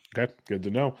 Okay, good to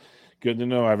know. Good to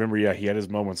know. I remember, yeah, he had his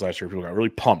moments last year. People got really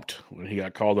pumped when he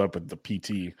got called up, but the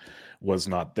PT was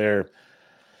not there.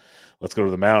 Let's go to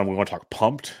the mound. We want to talk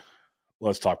pumped.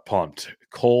 Let's talk pumped.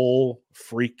 Cole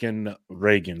freaking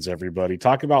Ragans, everybody.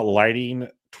 Talk about lighting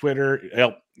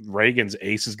Twitter. Ragans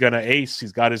ace is going to ace.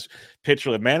 He's got his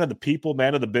picture. Man of the people,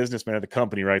 man of the business, man of the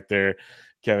company right there.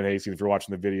 Kevin Hasting, if you're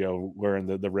watching the video, wearing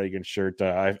the Ragans shirt.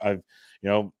 I've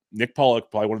Nick Pollock,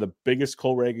 probably one of the biggest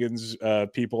Cole Ragans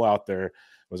people out there,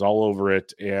 was all over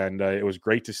it. And it was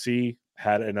great to see.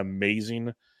 Had an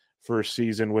amazing first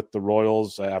season with the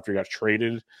Royals after he got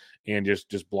traded, and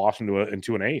just blossomed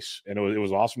into an ace. And it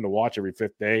was awesome to watch every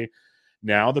fifth day.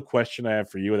 Now the question I have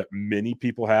for you that many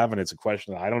people have, and it's a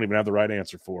question that I don't even have the right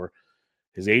answer for,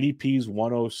 his ADP is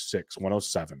 106,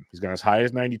 107. He's got as high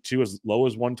as 92, as low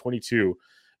as 122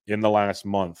 in the last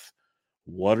month.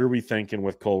 What are we thinking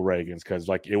with Cole Ragans? Because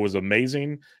it was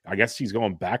amazing. I guess he's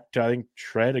going back to, I think,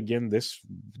 tread again this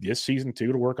season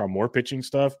too, to work on more pitching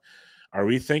stuff. Are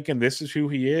we thinking this is who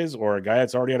he is, or a guy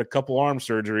that's already had a couple arm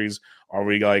surgeries? Are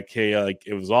we hey,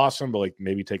 it was awesome, but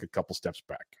maybe take a couple steps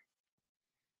back?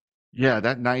 Yeah,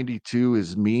 that 92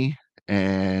 is me,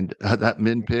 and that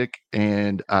min pick,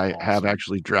 and I have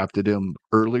actually drafted him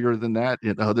earlier than that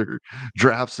in other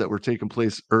drafts that were taking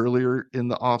place earlier in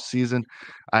the offseason.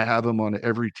 I have him on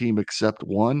every team except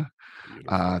one.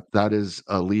 That is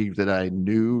a league that I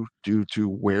knew due to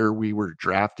where we were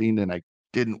drafting, and I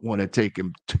didn't want to take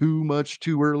him too much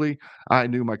too early. I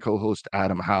knew my co-host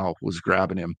Adam Howe was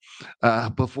grabbing him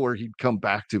before he'd come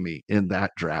back to me in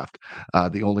that draft.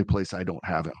 The only place I don't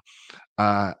have him.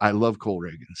 I love Cole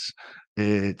Ragans.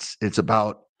 It's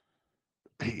about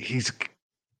he's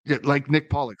like Nick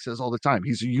Pollock says all the time.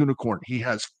 He's a unicorn. He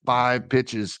has 5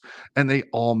 pitches and they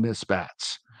all miss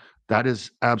bats. That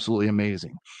is absolutely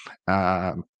amazing.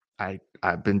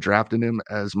 I've been drafting him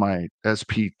as my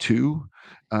SP2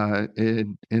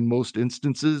 in most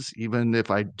instances. Even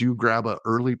if I do grab an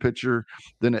early pitcher,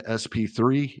 then an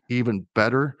SP3, even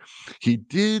better. He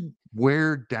did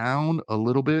wear down a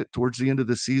little bit towards the end of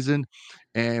the season,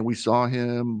 and we saw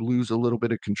him lose a little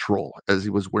bit of control as he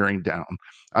was wearing down.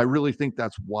 I really think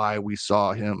that's why we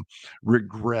saw him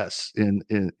regress in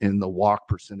the walk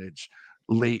percentage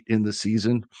late in the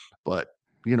season. But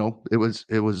it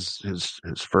was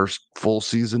his first full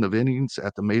season of innings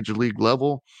at the major league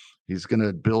level. He's going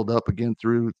to build up again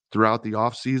throughout the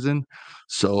offseason.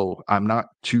 So I'm not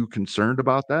too concerned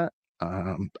about that.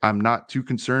 I'm not too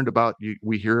concerned about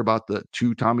we hear about the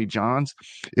 2 Tommy Johns.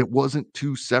 It wasn't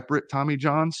 2 separate Tommy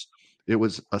Johns. It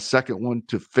was a second one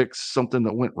to fix something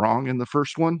that went wrong in the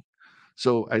first one.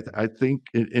 So I think,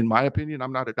 in my opinion,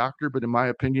 I'm not a doctor, but in my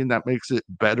opinion, that makes it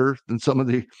better than some of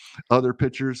the other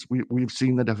pitchers we've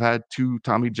seen that have had 2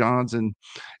 Tommy Johns, and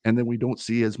then we don't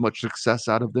see as much success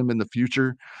out of them in the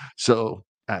future. So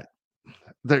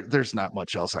there's not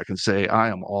much else I can say. I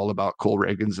am all about Cole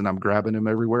Ragans, and I'm grabbing him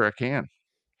everywhere I can.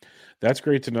 That's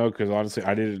great to know, because honestly,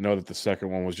 I didn't know that the second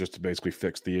one was just to basically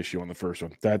fix the issue on the first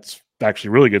one. That's actually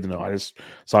really good to know. I just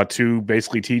saw 2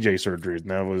 basically TJ surgeries,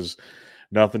 and that was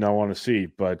nothing I want to see.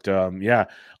 But yeah,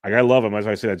 I love him. As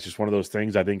I said, it's just one of those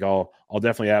things. I think I'll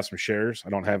definitely add some shares. I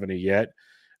don't have any yet.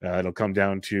 It'll come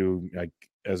down to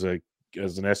as an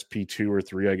SP2 or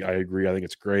 3. I agree. I think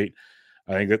it's great.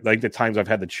 I think that the times I've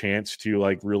had the chance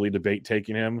to really debate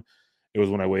taking him, it was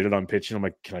when I waited on pitching. I'm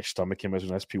like, can I stomach him as an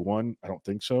SP1? I don't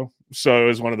think so. So it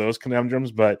was one of those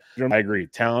conundrums. But I agree.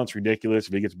 Talent's ridiculous.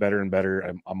 If he gets better and better,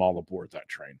 I'm all aboard that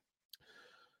train.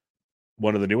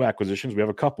 One of the new acquisitions, we have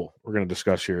a couple we're going to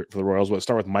discuss here for the Royals. Let's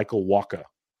start with Michael Wacha,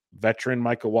 veteran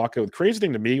Michael Wacha. The crazy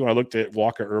thing to me when I looked at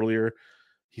Wacha earlier,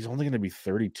 he's only going to be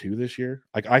 32 this year.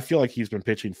 I feel like he's been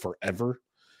pitching forever,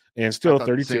 and still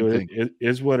 32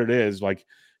 is what it is.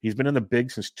 He's been in the big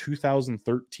since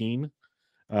 2013.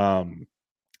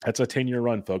 That's a 10-year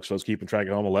run, folks. So let's keep track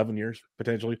at home. 11 years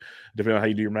potentially, depending on how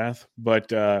you do your math.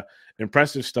 But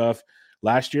impressive stuff.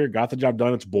 Last year, got the job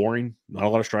done. It's boring. Not a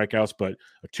lot of strikeouts, but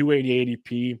a 280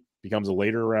 ADP, becomes a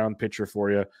later round pitcher for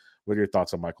you. What are your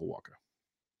thoughts on Michael Wacha?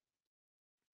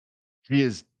 He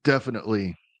is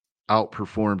definitely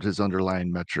outperformed his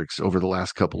underlying metrics over the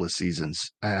last couple of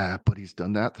seasons, but he's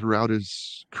done that throughout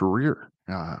his career.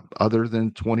 Other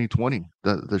than 2020,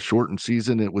 the shortened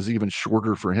season, it was even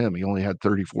shorter for him. He only had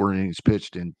 34 innings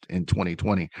pitched in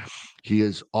 2020. He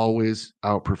has always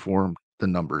outperformed the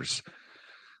numbers.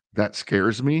 That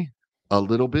scares me a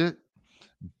little bit,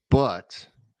 but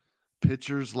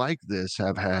pitchers like this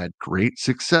have had great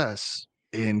success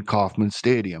in Kauffman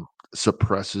Stadium.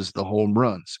 Suppresses the home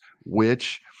runs,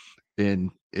 which in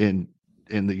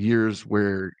the years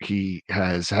where he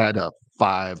has had a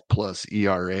 5+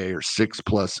 ERA or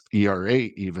 6+ ERA,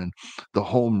 even the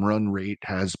home run rate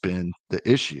has been the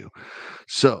issue.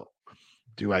 So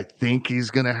do I think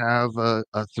he's going to have a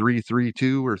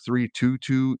 3.32 or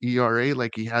 3.22 ERA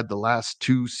like he had the last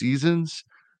 2 seasons?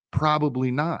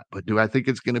 Probably not. But do I think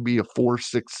it's going to be a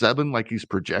 4.67 like he's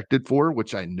projected for,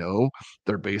 which I know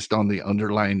they're based on the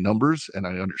underlying numbers and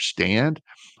I understand?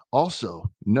 Also,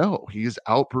 no, he's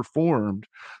outperformed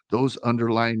those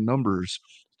underlying numbers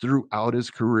throughout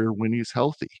his career when he's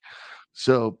healthy.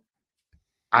 So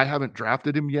I haven't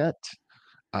drafted him yet.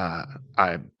 Uh,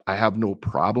 I have no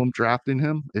problem drafting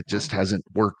him. It just hasn't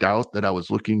worked out that I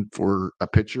was looking for a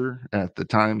pitcher at the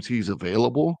times he's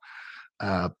available.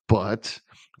 But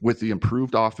with the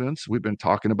improved offense we've been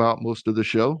talking about most of the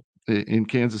show in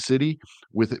Kansas City,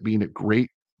 with it being a great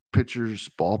pitcher's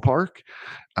ballpark,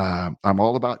 I'm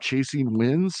all about chasing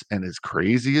wins. And as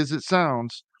crazy as it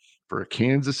sounds, for a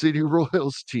Kansas City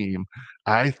Royals team,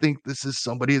 I think this is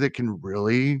somebody that can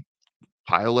really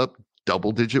pile up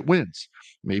double-digit wins,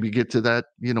 maybe get to that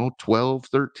 12,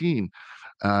 13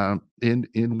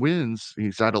 in wins.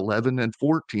 He's at 11 and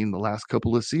 14 the last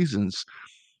couple of seasons.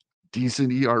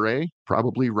 Decent ERA,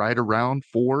 probably right around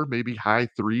 4, maybe high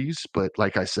 3s, but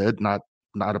like I said, not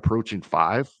approaching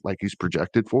 5 like he's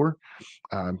projected for.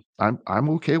 I'm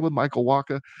okay with Michael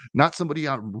Wacha. Not somebody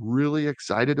I'm really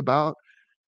excited about.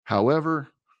 However,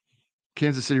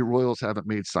 Kansas City Royals haven't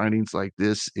made signings like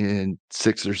this in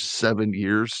 6 or 7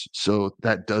 years, so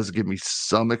that does give me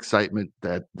some excitement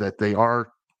that they are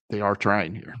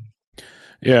trying here.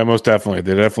 Yeah, most definitely.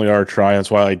 They definitely are trying.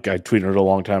 That's why I tweeted it a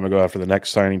long time ago after the next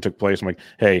signing took place. I'm like,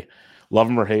 hey, love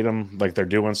them or hate them, like they're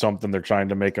doing something. They're trying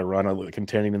to make a run at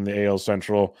contending in the AL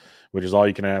Central, which is all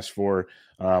you can ask for.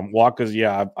 Walker's,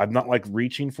 yeah, I'm not like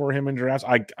reaching for him in drafts.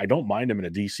 I don't mind him in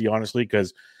a DC, honestly,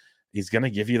 because he's going to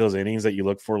give you those innings that you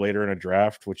look for later in a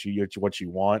draft, what you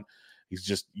want. He's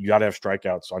just, you got to have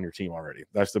strikeouts on your team already.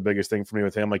 That's the biggest thing for me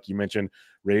with him. Like you mentioned,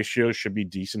 ratios should be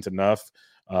decent enough.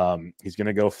 He's going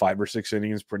to go 5 or 6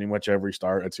 innings pretty much every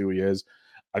start. That's who he is.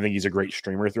 I think he's a great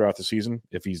streamer throughout the season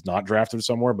if he's not drafted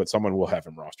somewhere, but someone will have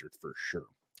him rostered for sure.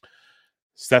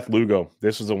 Seth Lugo.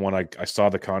 This is the one I saw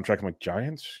the contract. I'm like,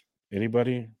 Giants?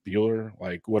 Anybody? Bueller?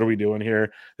 Like, what are we doing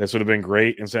here? This would have been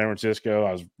great in San Francisco.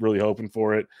 I was really hoping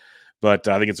for it. But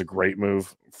I think it's a great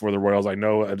move for the Royals. I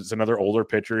know it's another older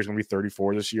pitcher. He's going to be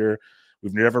 34 this year.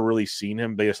 We've never really seen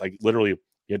him. They just like literally,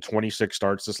 he had 26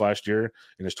 starts this last year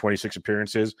in his 26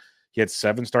 appearances. He had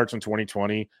 7 starts in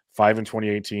 2020, 5 in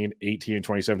 2018, 18 in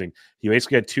 2017. He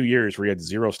basically had 2 years where he had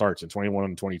 0 starts in 21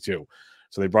 and 22.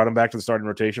 So they brought him back to the starting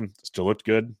rotation. Still looked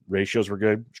good. Ratios were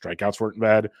good. Strikeouts weren't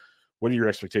bad. What are your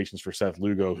expectations for Seth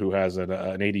Lugo, who has an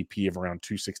ADP of around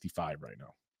 265 right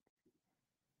now?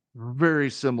 Very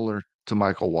similar to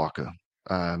Michael Wacha.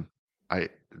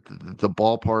 The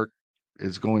ballpark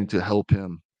is going to help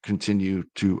him continue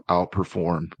to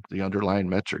outperform the underlying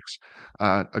metrics.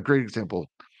 A great example,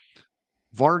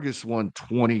 Vargas won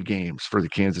 20 games for the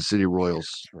Kansas City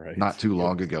Royals not too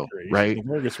long ago, right? The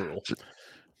Vargas rule.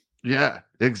 Yeah,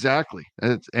 exactly.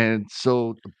 And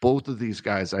so both of these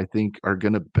guys, I think, are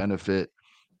going to benefit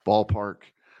ballpark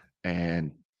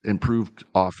and improved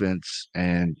offense,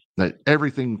 and that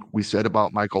everything we said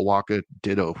about Michael Wacha,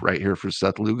 ditto right here for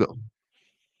Seth Lugo.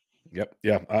 Yep.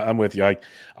 Yeah, I'm with you. If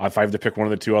I have to pick one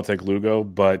of the two, I'll take Lugo,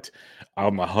 but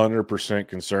I'm 100%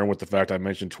 concerned with the fact I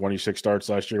mentioned 26 starts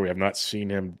last year. We have not seen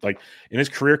him, like, in his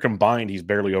career combined, he's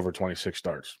barely over 26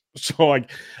 starts. So, like,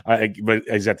 but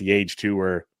he's at the age, too,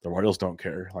 where the Royals don't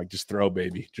care. Like, just throw,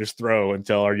 baby. Just throw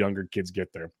until our younger kids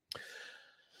get there.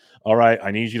 All right, I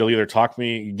need you to either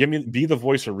be the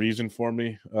voice of reason for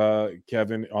me,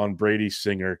 Kevin, on Brady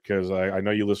Singer, because I know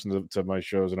you listen to my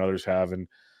shows and others have, and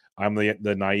I'm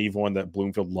the naive one that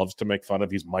Bloomfield loves to make fun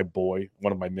of. He's my boy,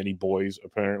 one of my many boys,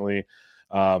 apparently.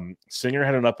 Singer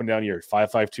had an up and down year.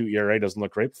 5.52 ERA doesn't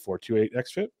look great. 4.28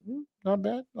 xFIP, not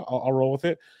bad. I'll roll with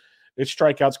it. Its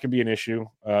strikeouts can be an issue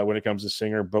when it comes to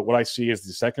Singer, but what I see is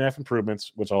the second half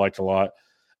improvements, which I liked a lot.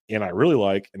 And I really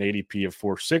like an ADP of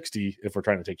 460 if we're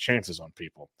trying to take chances on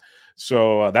people.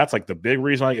 So that's like the big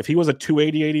reason. Like if he was a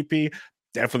 280 ADP,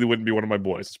 definitely wouldn't be one of my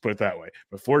boys. Let's put it that way.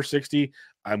 But 460,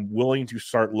 I'm willing to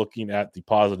start looking at the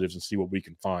positives and see what we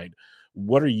can find.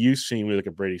 What are you seeing when you look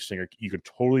at Brady Singer? You can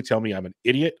totally tell me I'm an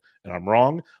idiot and I'm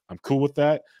wrong. I'm cool with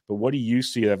that. But what do you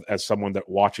see as someone that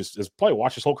has probably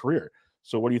watched his whole career?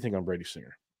 So what do you think on Brady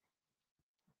Singer?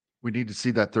 We need to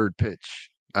see that third pitch.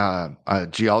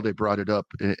 Gialde brought it up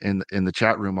in the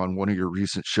chat room on one of your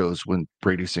recent shows when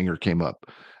Brady Singer came up.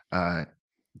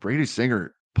 Brady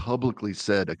Singer publicly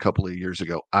said a couple of years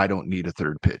ago, "I don't need a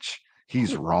third pitch."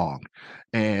 He's wrong,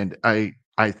 and I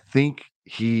think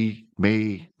he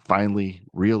may finally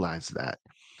realize that.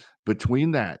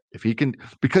 Between that, if he can,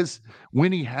 because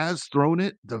when he has thrown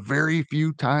it, the very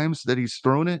few times that he's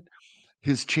thrown it,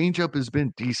 his changeup has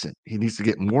been decent. He needs to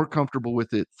get more comfortable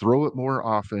with it, throw it more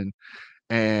often,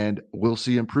 and we'll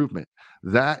see improvement.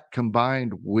 That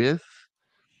combined with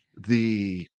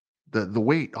the the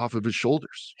weight off of his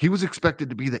shoulders. He was expected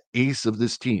to be the ace of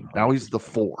this team. Now he's the 100%.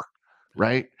 four,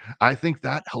 right? I think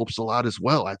that helps a lot as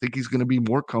well. I think he's going to be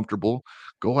more comfortable,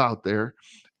 go out there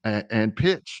and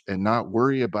pitch and not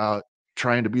worry about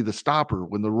trying to be the stopper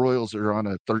when the Royals are on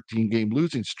a 13 game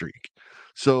losing streak.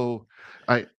 So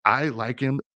I like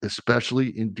him,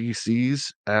 especially in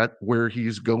DC's at where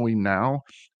he's going now.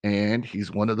 And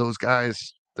he's one of those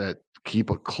guys that keep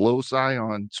a close eye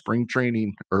on spring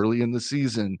training early in the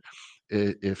season.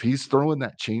 If he's throwing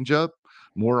that changeup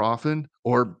more often,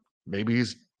 or maybe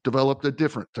he's developed a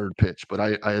different third pitch, but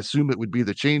I assume it would be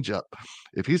the changeup.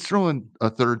 If he's throwing a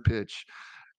third pitch,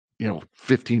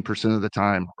 15% of the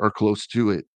time or close to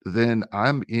it, then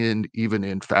I'm even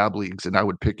in fab leagues and I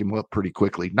would pick him up pretty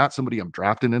quickly. Not somebody I'm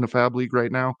drafting in a fab league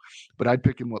right now, but I'd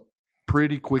pick him up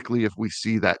pretty quickly if we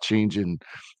see that change in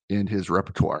his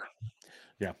repertoire.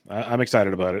 Yeah, I'm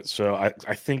excited about it. So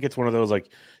I think it's one of those,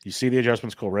 like, you see the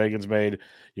adjustments Cole Ragans made.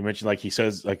 You mentioned, like, he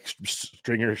says, like,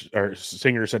 Singer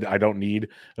said, I don't need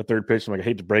a third pitch. I'm like, I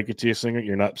hate to break it to you, Singer,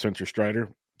 you're not Spencer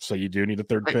Strider, so you do need a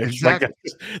third Right, pitch. Like,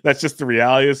 exactly. that's just the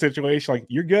reality of the situation. Like,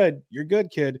 you're good,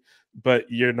 kid, but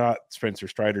you're not Spencer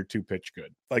Strider 2-pitch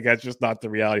good. Like, that's just not the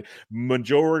reality.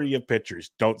 Majority of pitchers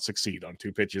don't succeed on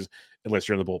 2 pitches unless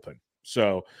you're in the bullpen.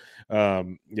 So,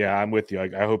 yeah, I'm with you.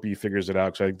 I hope he figures it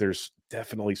out, because I think there's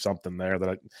definitely something there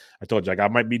that I told you. Like, I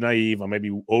might be naive, I may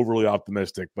be overly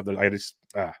optimistic, but I just,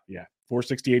 yeah,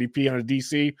 460 ADP on a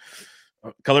DC,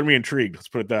 color me intrigued. Let's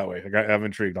put it that way. I'm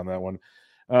intrigued on that one.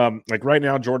 Like right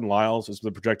now, Jordan Lyles is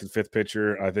the projected 5th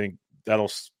pitcher. I think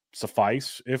that'll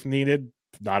suffice if needed.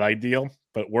 Not ideal,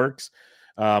 but works.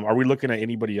 Are we looking at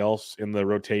anybody else in the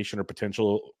rotation or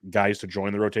potential guys to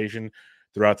join the rotation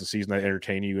throughout the season that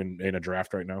entertain you in a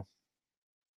draft right now?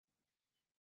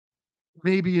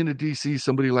 Maybe in a DC,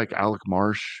 somebody like Alec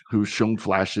Marsh, who's shown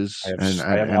flashes, I have and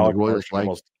the Alec Royals Marsh in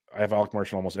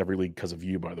like. almost every league because of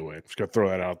you, by the way. Just gonna throw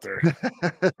that out there.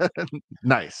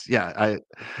 Nice. Yeah,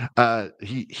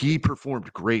 he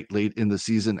performed great late in the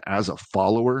season as a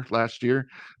follower last year.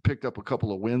 Picked up a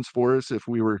couple of wins for us. If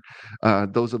we were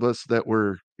those of us that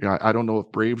were, I don't know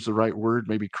if brave's the right word,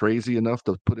 maybe crazy enough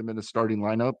to put him in a starting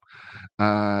lineup.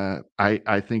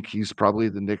 I think he's probably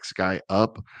the next guy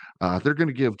up. They're going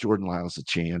to give Jordan Lyles a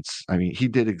chance. I mean, he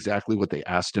did exactly what they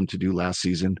asked him to do last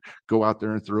season. Go out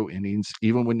there and throw innings,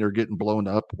 even when they're getting blown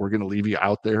up. We're going to leave you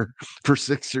out there for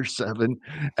 6 or 7,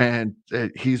 and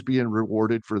he's being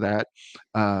rewarded for that.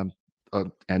 And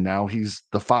now he's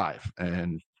the 5,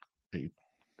 and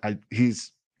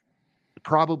he's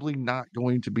probably not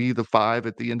going to be the 5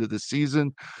 at the end of the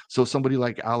season. So somebody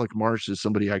like Alec Marsh is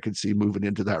somebody I could see moving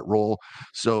into that role.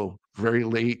 So very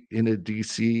late in a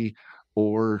DC,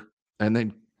 and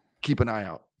then keep an eye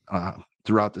out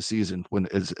throughout the season when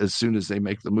as soon as they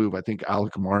make the move. I think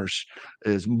Alec Marsh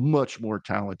is much more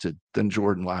talented than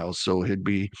Jordan Lyles, so he'd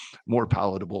be more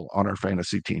palatable on our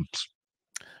fantasy teams.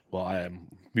 Well, I am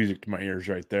music to my ears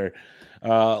right there.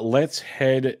 Let's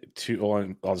head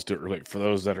to. I'll just do it really for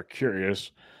those that are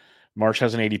curious. Marsh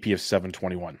has an ADP of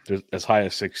 721. There's as high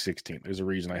as 616. There's a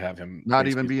reason I have him. Not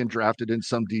even being drafted in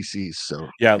some DCs. So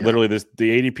yeah, literally the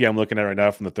ADP I'm looking at right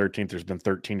now from the 13th. There's been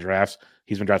 13 drafts.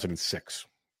 He's been drafted in 6,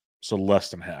 so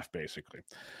less than half basically.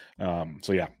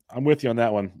 So yeah, I'm with you on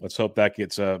that one. Let's hope that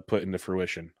gets put into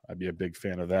fruition. I'd be a big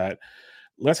fan of that.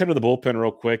 Let's head to the bullpen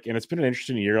real quick. And it's been an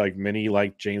interesting year. Like many,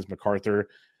 like James McArthur,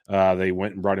 they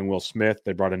went and brought in Will Smith.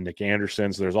 They brought in Nick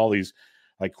Anderson. So there's all these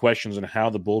like questions on how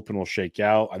the bullpen will shake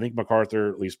out. I think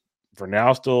McArthur, at least for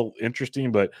now, still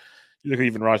interesting. But you look at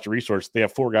even roster resource, they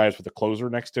have 4 guys with a closer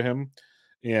next to him,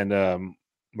 and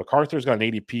McArthur's got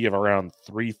an ADP of around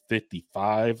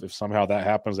 355. If somehow that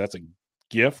happens, that's a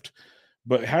gift.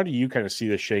 But how do you kind of see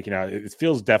this shaking out? It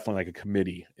feels definitely like a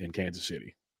committee in Kansas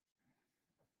City.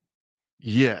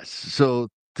 Yes. So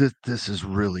This is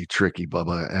really tricky,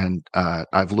 Bubba, and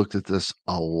I've looked at this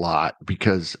a lot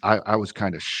because I was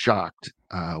kind of shocked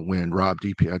when Rob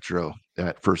DiPietro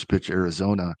at First Pitch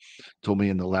Arizona told me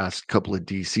in the last couple of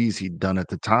DCs he'd done at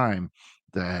the time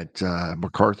that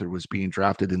MacArthur was being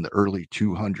drafted in the early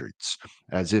 200s,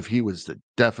 as if he was the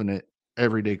definite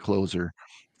everyday closer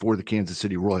for the Kansas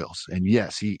City Royals. And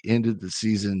yes, he ended the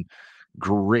season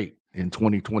great in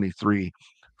 2023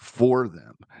 for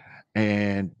them.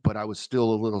 But I was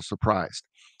still a little surprised.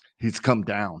 He's come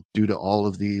down due to all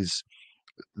of these.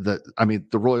 The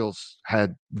Royals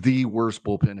had the worst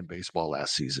bullpen in baseball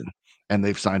last season, and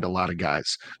they've signed a lot of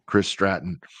guys: Chris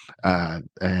Stratton,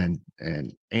 and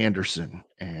Anderson,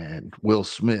 and Will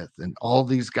Smith, and all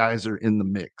these guys are in the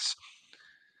mix.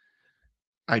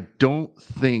 I don't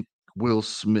think Will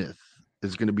Smith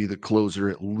is going to be the closer,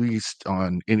 at least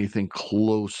on anything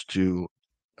close to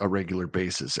a regular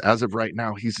basis. As of right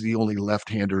now, he's the only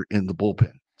left-hander in the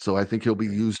bullpen. So I think he'll be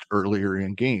used earlier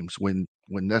in games when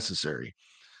necessary.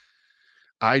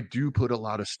 I do put a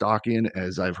lot of stock in,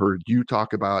 as I've heard you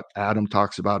talk about, Adam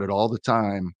talks about it all the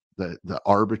time, the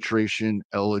arbitration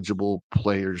eligible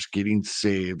players getting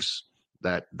saves.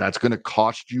 That's going to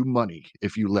cost you money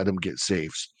if you let them get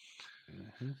saves.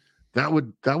 Mm-hmm.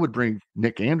 That would bring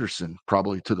Nick Anderson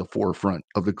probably to the forefront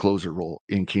of the closer role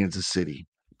in Kansas City.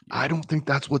 I don't think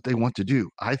that's what they want to do.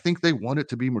 I think they want it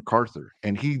to be MacArthur,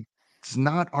 and he's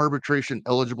not arbitration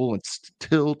eligible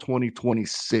until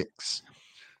 2026.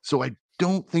 So I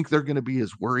don't think they're going to be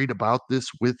as worried about this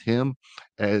with him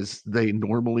as they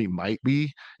normally might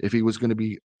be if he was going to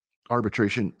be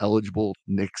arbitration eligible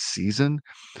next season.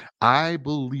 I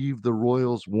believe the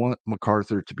Royals want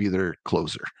MacArthur to be their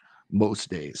closer most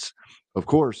days. Of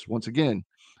course, once again,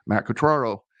 Matt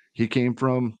Quatraro, he came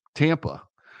from Tampa,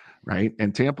 right?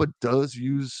 And Tampa does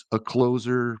use a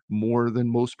closer more than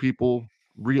most people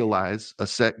realize, a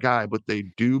set guy, but they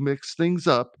do mix things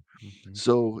up. Mm-hmm.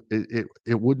 So it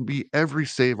wouldn't be every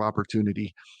save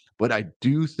opportunity. But I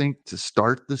do think to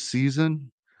start the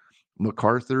season,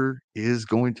 MacArthur is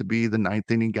going to be the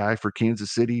ninth inning guy for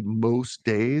Kansas City most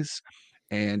days,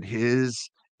 and his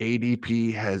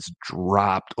ADP has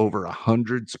dropped over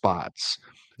 100 spots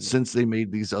since they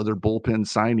made these other bullpen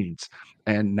signings.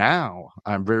 And now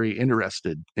I'm very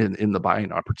interested in the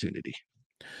buying opportunity.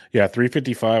 Yeah,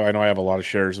 355. I know I have a lot of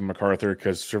shares in MacArthur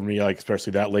because for me, like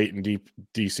especially that late in deep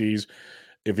DCs,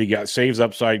 if he got saves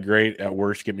upside, great. At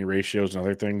worst, get me ratios and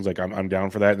other things. Like I'm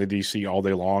down for that in the DC all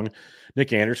day long.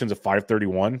 Nick Anderson's a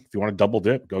 531. If you want to double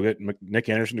dip, go get Nick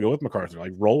Anderson to go with MacArthur.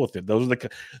 Like roll with it. Those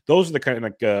are the kind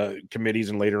of committees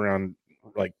and later round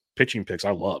like pitching picks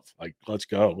I love. Like let's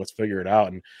go, let's figure it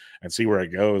out and see where it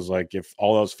goes. Like if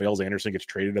all else fails, Anderson gets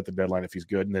traded at the deadline if he's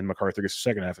good, and then MacArthur gets the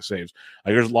second half of saves.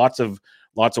 Like there's lots of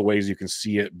ways you can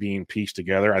see it being pieced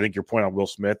together. I think your point on Will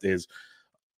Smith is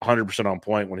 100% on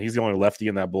point. When he's the only lefty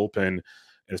in that bullpen,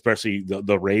 especially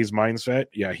the Rays mindset,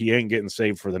 yeah, he ain't getting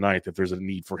saved for the ninth if there's a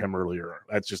need for him earlier.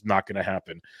 That's just not going to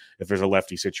happen if there's a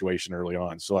lefty situation early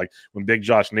on. So like when Big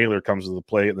Josh Naylor comes to the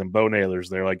plate and then Bo Naylor's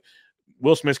there, like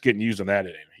Will Smith's getting used in that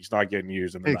inning. He's not getting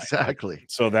used in the Exactly.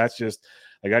 ninth. So that's just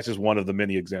one of the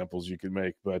many examples you can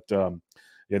make. But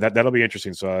yeah, that'll be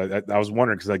interesting. So I was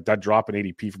wondering because like that drop in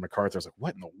ADP from MacArthur, I was like,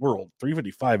 what in the world?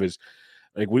 355 is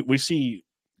like we see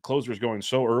closers going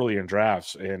so early in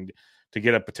drafts, and to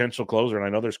get a potential closer, and I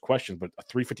know there's questions, but a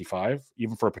 355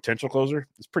 even for a potential closer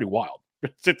is pretty wild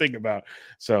to think about.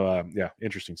 So yeah,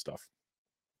 interesting stuff.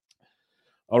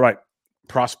 All right,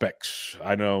 prospects.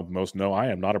 I know most know I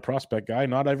am not a prospect guy.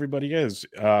 Not everybody is,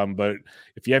 but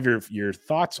if you have your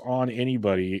thoughts on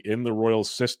anybody in the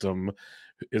Royals system,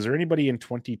 is there anybody in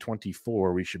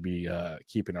 2024 we should be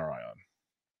keeping our eye on?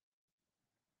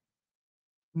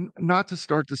 Not to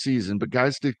start the season, but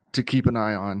guys to keep an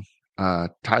eye on.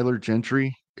 Tyler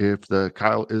Gentry, if the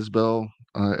Kyle Isbell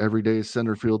everyday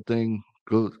center field thing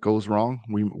goes wrong,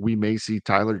 we may see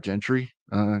Tyler Gentry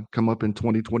come up in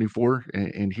 2024,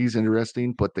 and he's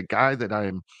interesting. But the guy that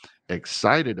I'm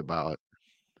excited about,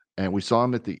 and we saw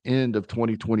him at the end of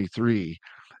 2023,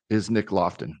 is Nick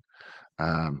Lofton.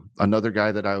 Another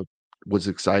guy that I was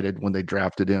excited when they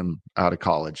drafted him out of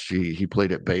college. He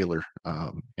played at Baylor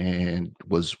and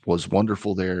was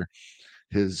wonderful there.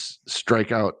 His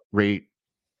strikeout rate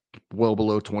well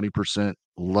below 20%.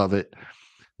 Love it.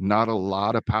 Not a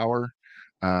lot of power,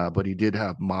 but he did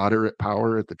have moderate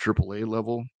power at the AAA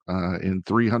level. In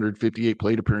 358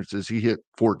 plate appearances, he hit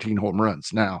 14 home runs.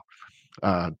 Now,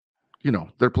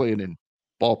 they're playing in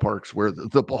ballparks where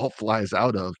the ball flies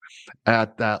out of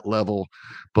at that level,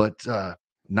 but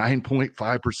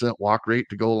 9.5% walk rate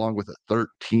to go along with a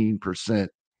 13%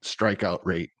 strikeout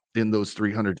rate. in those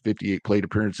 358 plate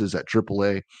appearances at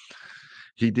AAA.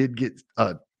 He did get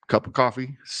a cup of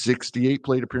coffee, 68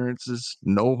 plate appearances,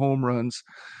 no home runs.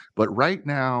 But right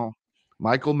now,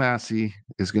 Michael Massey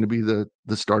is going to be the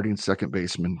starting second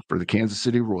baseman for the Kansas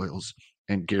City Royals,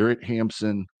 and Garrett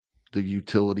Hampson, the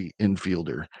utility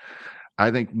infielder.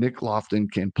 I think Nick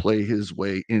Lofton can play his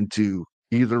way into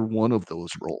either one of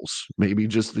those roles. Maybe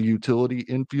just the utility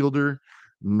infielder,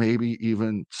 maybe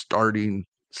even starting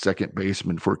second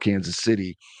baseman for Kansas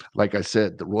City. Like I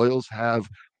said, the Royals have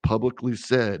publicly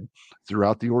said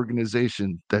throughout the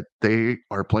organization that they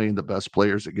are playing the best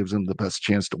players. It gives them the best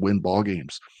chance to win ball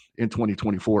games in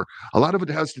 2024. A lot of it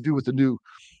has to do with the new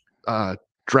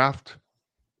draft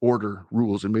order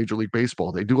rules in Major League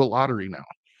Baseball. They do a lottery now.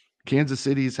 Kansas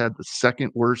City's had the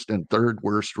second worst and third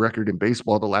worst record in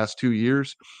baseball the last 2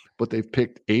 years, but they've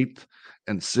picked 8th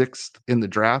and 6th in the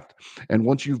draft. And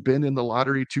once you've been in the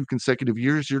lottery 2 consecutive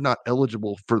years, you're not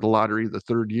eligible for the lottery the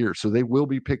third year. So they will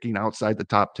be picking outside the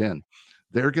top 10.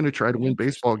 They're going to try to win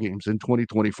baseball games in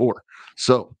 2024.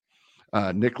 So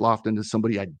Nick Lofton is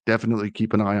somebody I definitely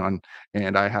keep an eye on,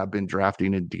 and I have been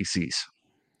drafting in DCs.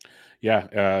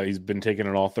 Yeah, he's been taking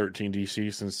an all 13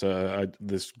 DC since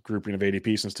this grouping of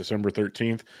ADP since December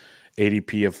 13th.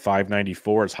 ADP of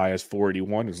 594, as high as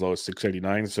 481, as low as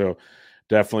 689. So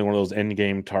definitely one of those end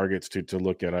game targets to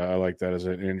look at. I like that as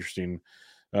an interesting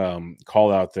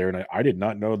call out there. And I did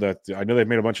not know that. I know they've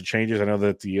made a bunch of changes. I know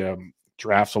that the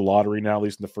draft's a lottery now, at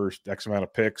least in the first X amount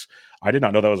of picks. I did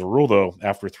not know that was a rule, though.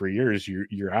 After 3 years,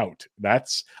 you're out.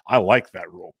 I like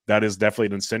that rule. That is definitely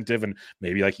an incentive, and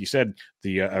maybe, like you said,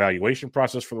 the evaluation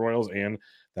process for the Royals, and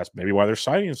that's maybe why they're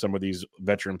signing some of these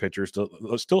veteran pitchers.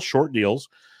 Still short deals,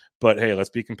 but hey,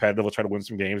 let's be competitive. Let's try to win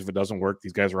some games. If it doesn't work,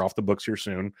 these guys are off the books here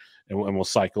soon, and we'll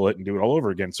cycle it and do it all over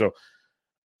again. So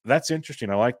that's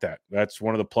interesting. I like that. That's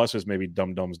one of the pluses maybe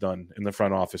Dum Dum's done in the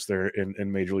front office there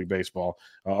in Major League Baseball.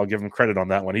 I'll give him credit on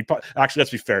that one. Actually, let's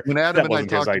be fair. When Adam and I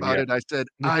talked about it, I said,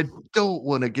 I don't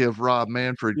want to give Rob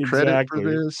Manfred credit for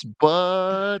this,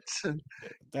 but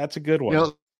that's a good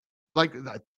one. Like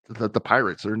the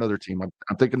Pirates are another team.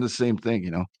 I'm thinking the same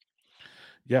thing,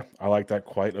 Yeah, I like that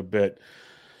quite a bit.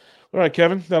 All right,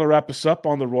 Kevin, that'll wrap us up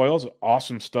on the Royals.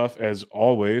 Awesome stuff as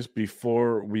always.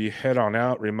 Before we head on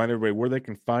out, remind everybody where they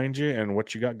can find you and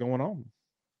what you got going on.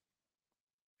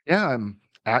 Yeah, I'm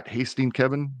at Hasting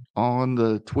Kevin on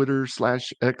the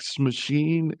Twitter/X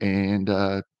machine, and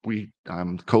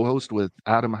I'm co-host with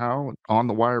Adam Howe on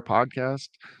the Wire podcast,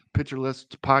 Pitcher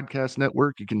List Podcast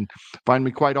Network. You can find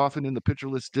me quite often in the Pitcher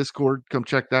List Discord. Come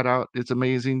check that out. It's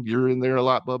amazing. You're in there a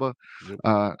lot, Bubba. Yep.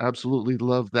 Absolutely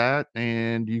love that.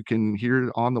 And you can hear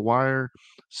it on the Wire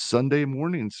Sunday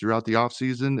mornings throughout the off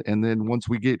season, and then once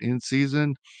we get in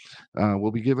season,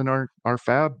 we'll be giving our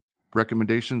fab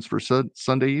recommendations for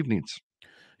Sunday evenings.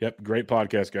 Yep, great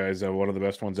podcast, guys. One of the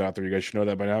best ones out there. You guys should know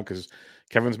that by now because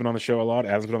Kevin's been on the show a lot.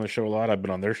 Adam's been on the show a lot. I've been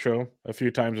on their show a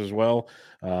few times as well.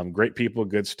 Great people,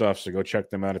 good stuff. So go check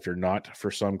them out if you're not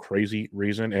for some crazy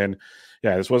reason. And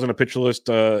yeah, this wasn't a Pitcher List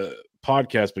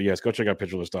podcast, but yes, go check out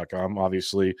pitcherlist.com.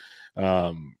 Obviously,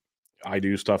 I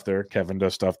do stuff there. Kevin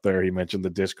does stuff there. He mentioned the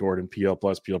Discord and PL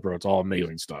Plus, PL Pro. It's all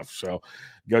amazing stuff. So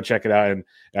go check it out. And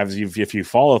if you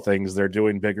follow things, they're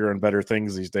doing bigger and better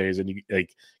things these days. And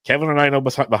Kevin and I know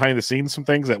behind the scenes some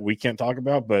things that we can't talk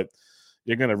about, but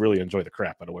you're going to really enjoy the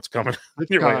crap out of what's coming.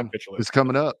 It's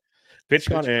coming up.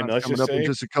 PitchCon, and let's just say in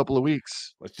just a couple of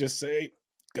weeks. Let's just say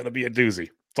it's going to be a doozy.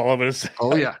 That's all I'm going to say.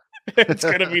 Oh yeah. It's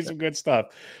going to be some good stuff.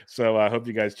 So I hope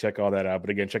you guys check all that out.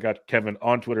 But again, check out Kevin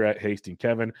on Twitter at Hasting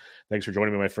Kevin. Thanks for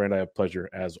joining me, my friend. I have pleasure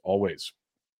as always.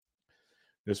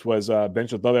 This was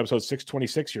Bench with Bubba, episode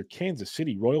 626, your Kansas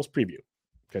City Royals preview.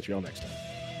 Catch you all next time.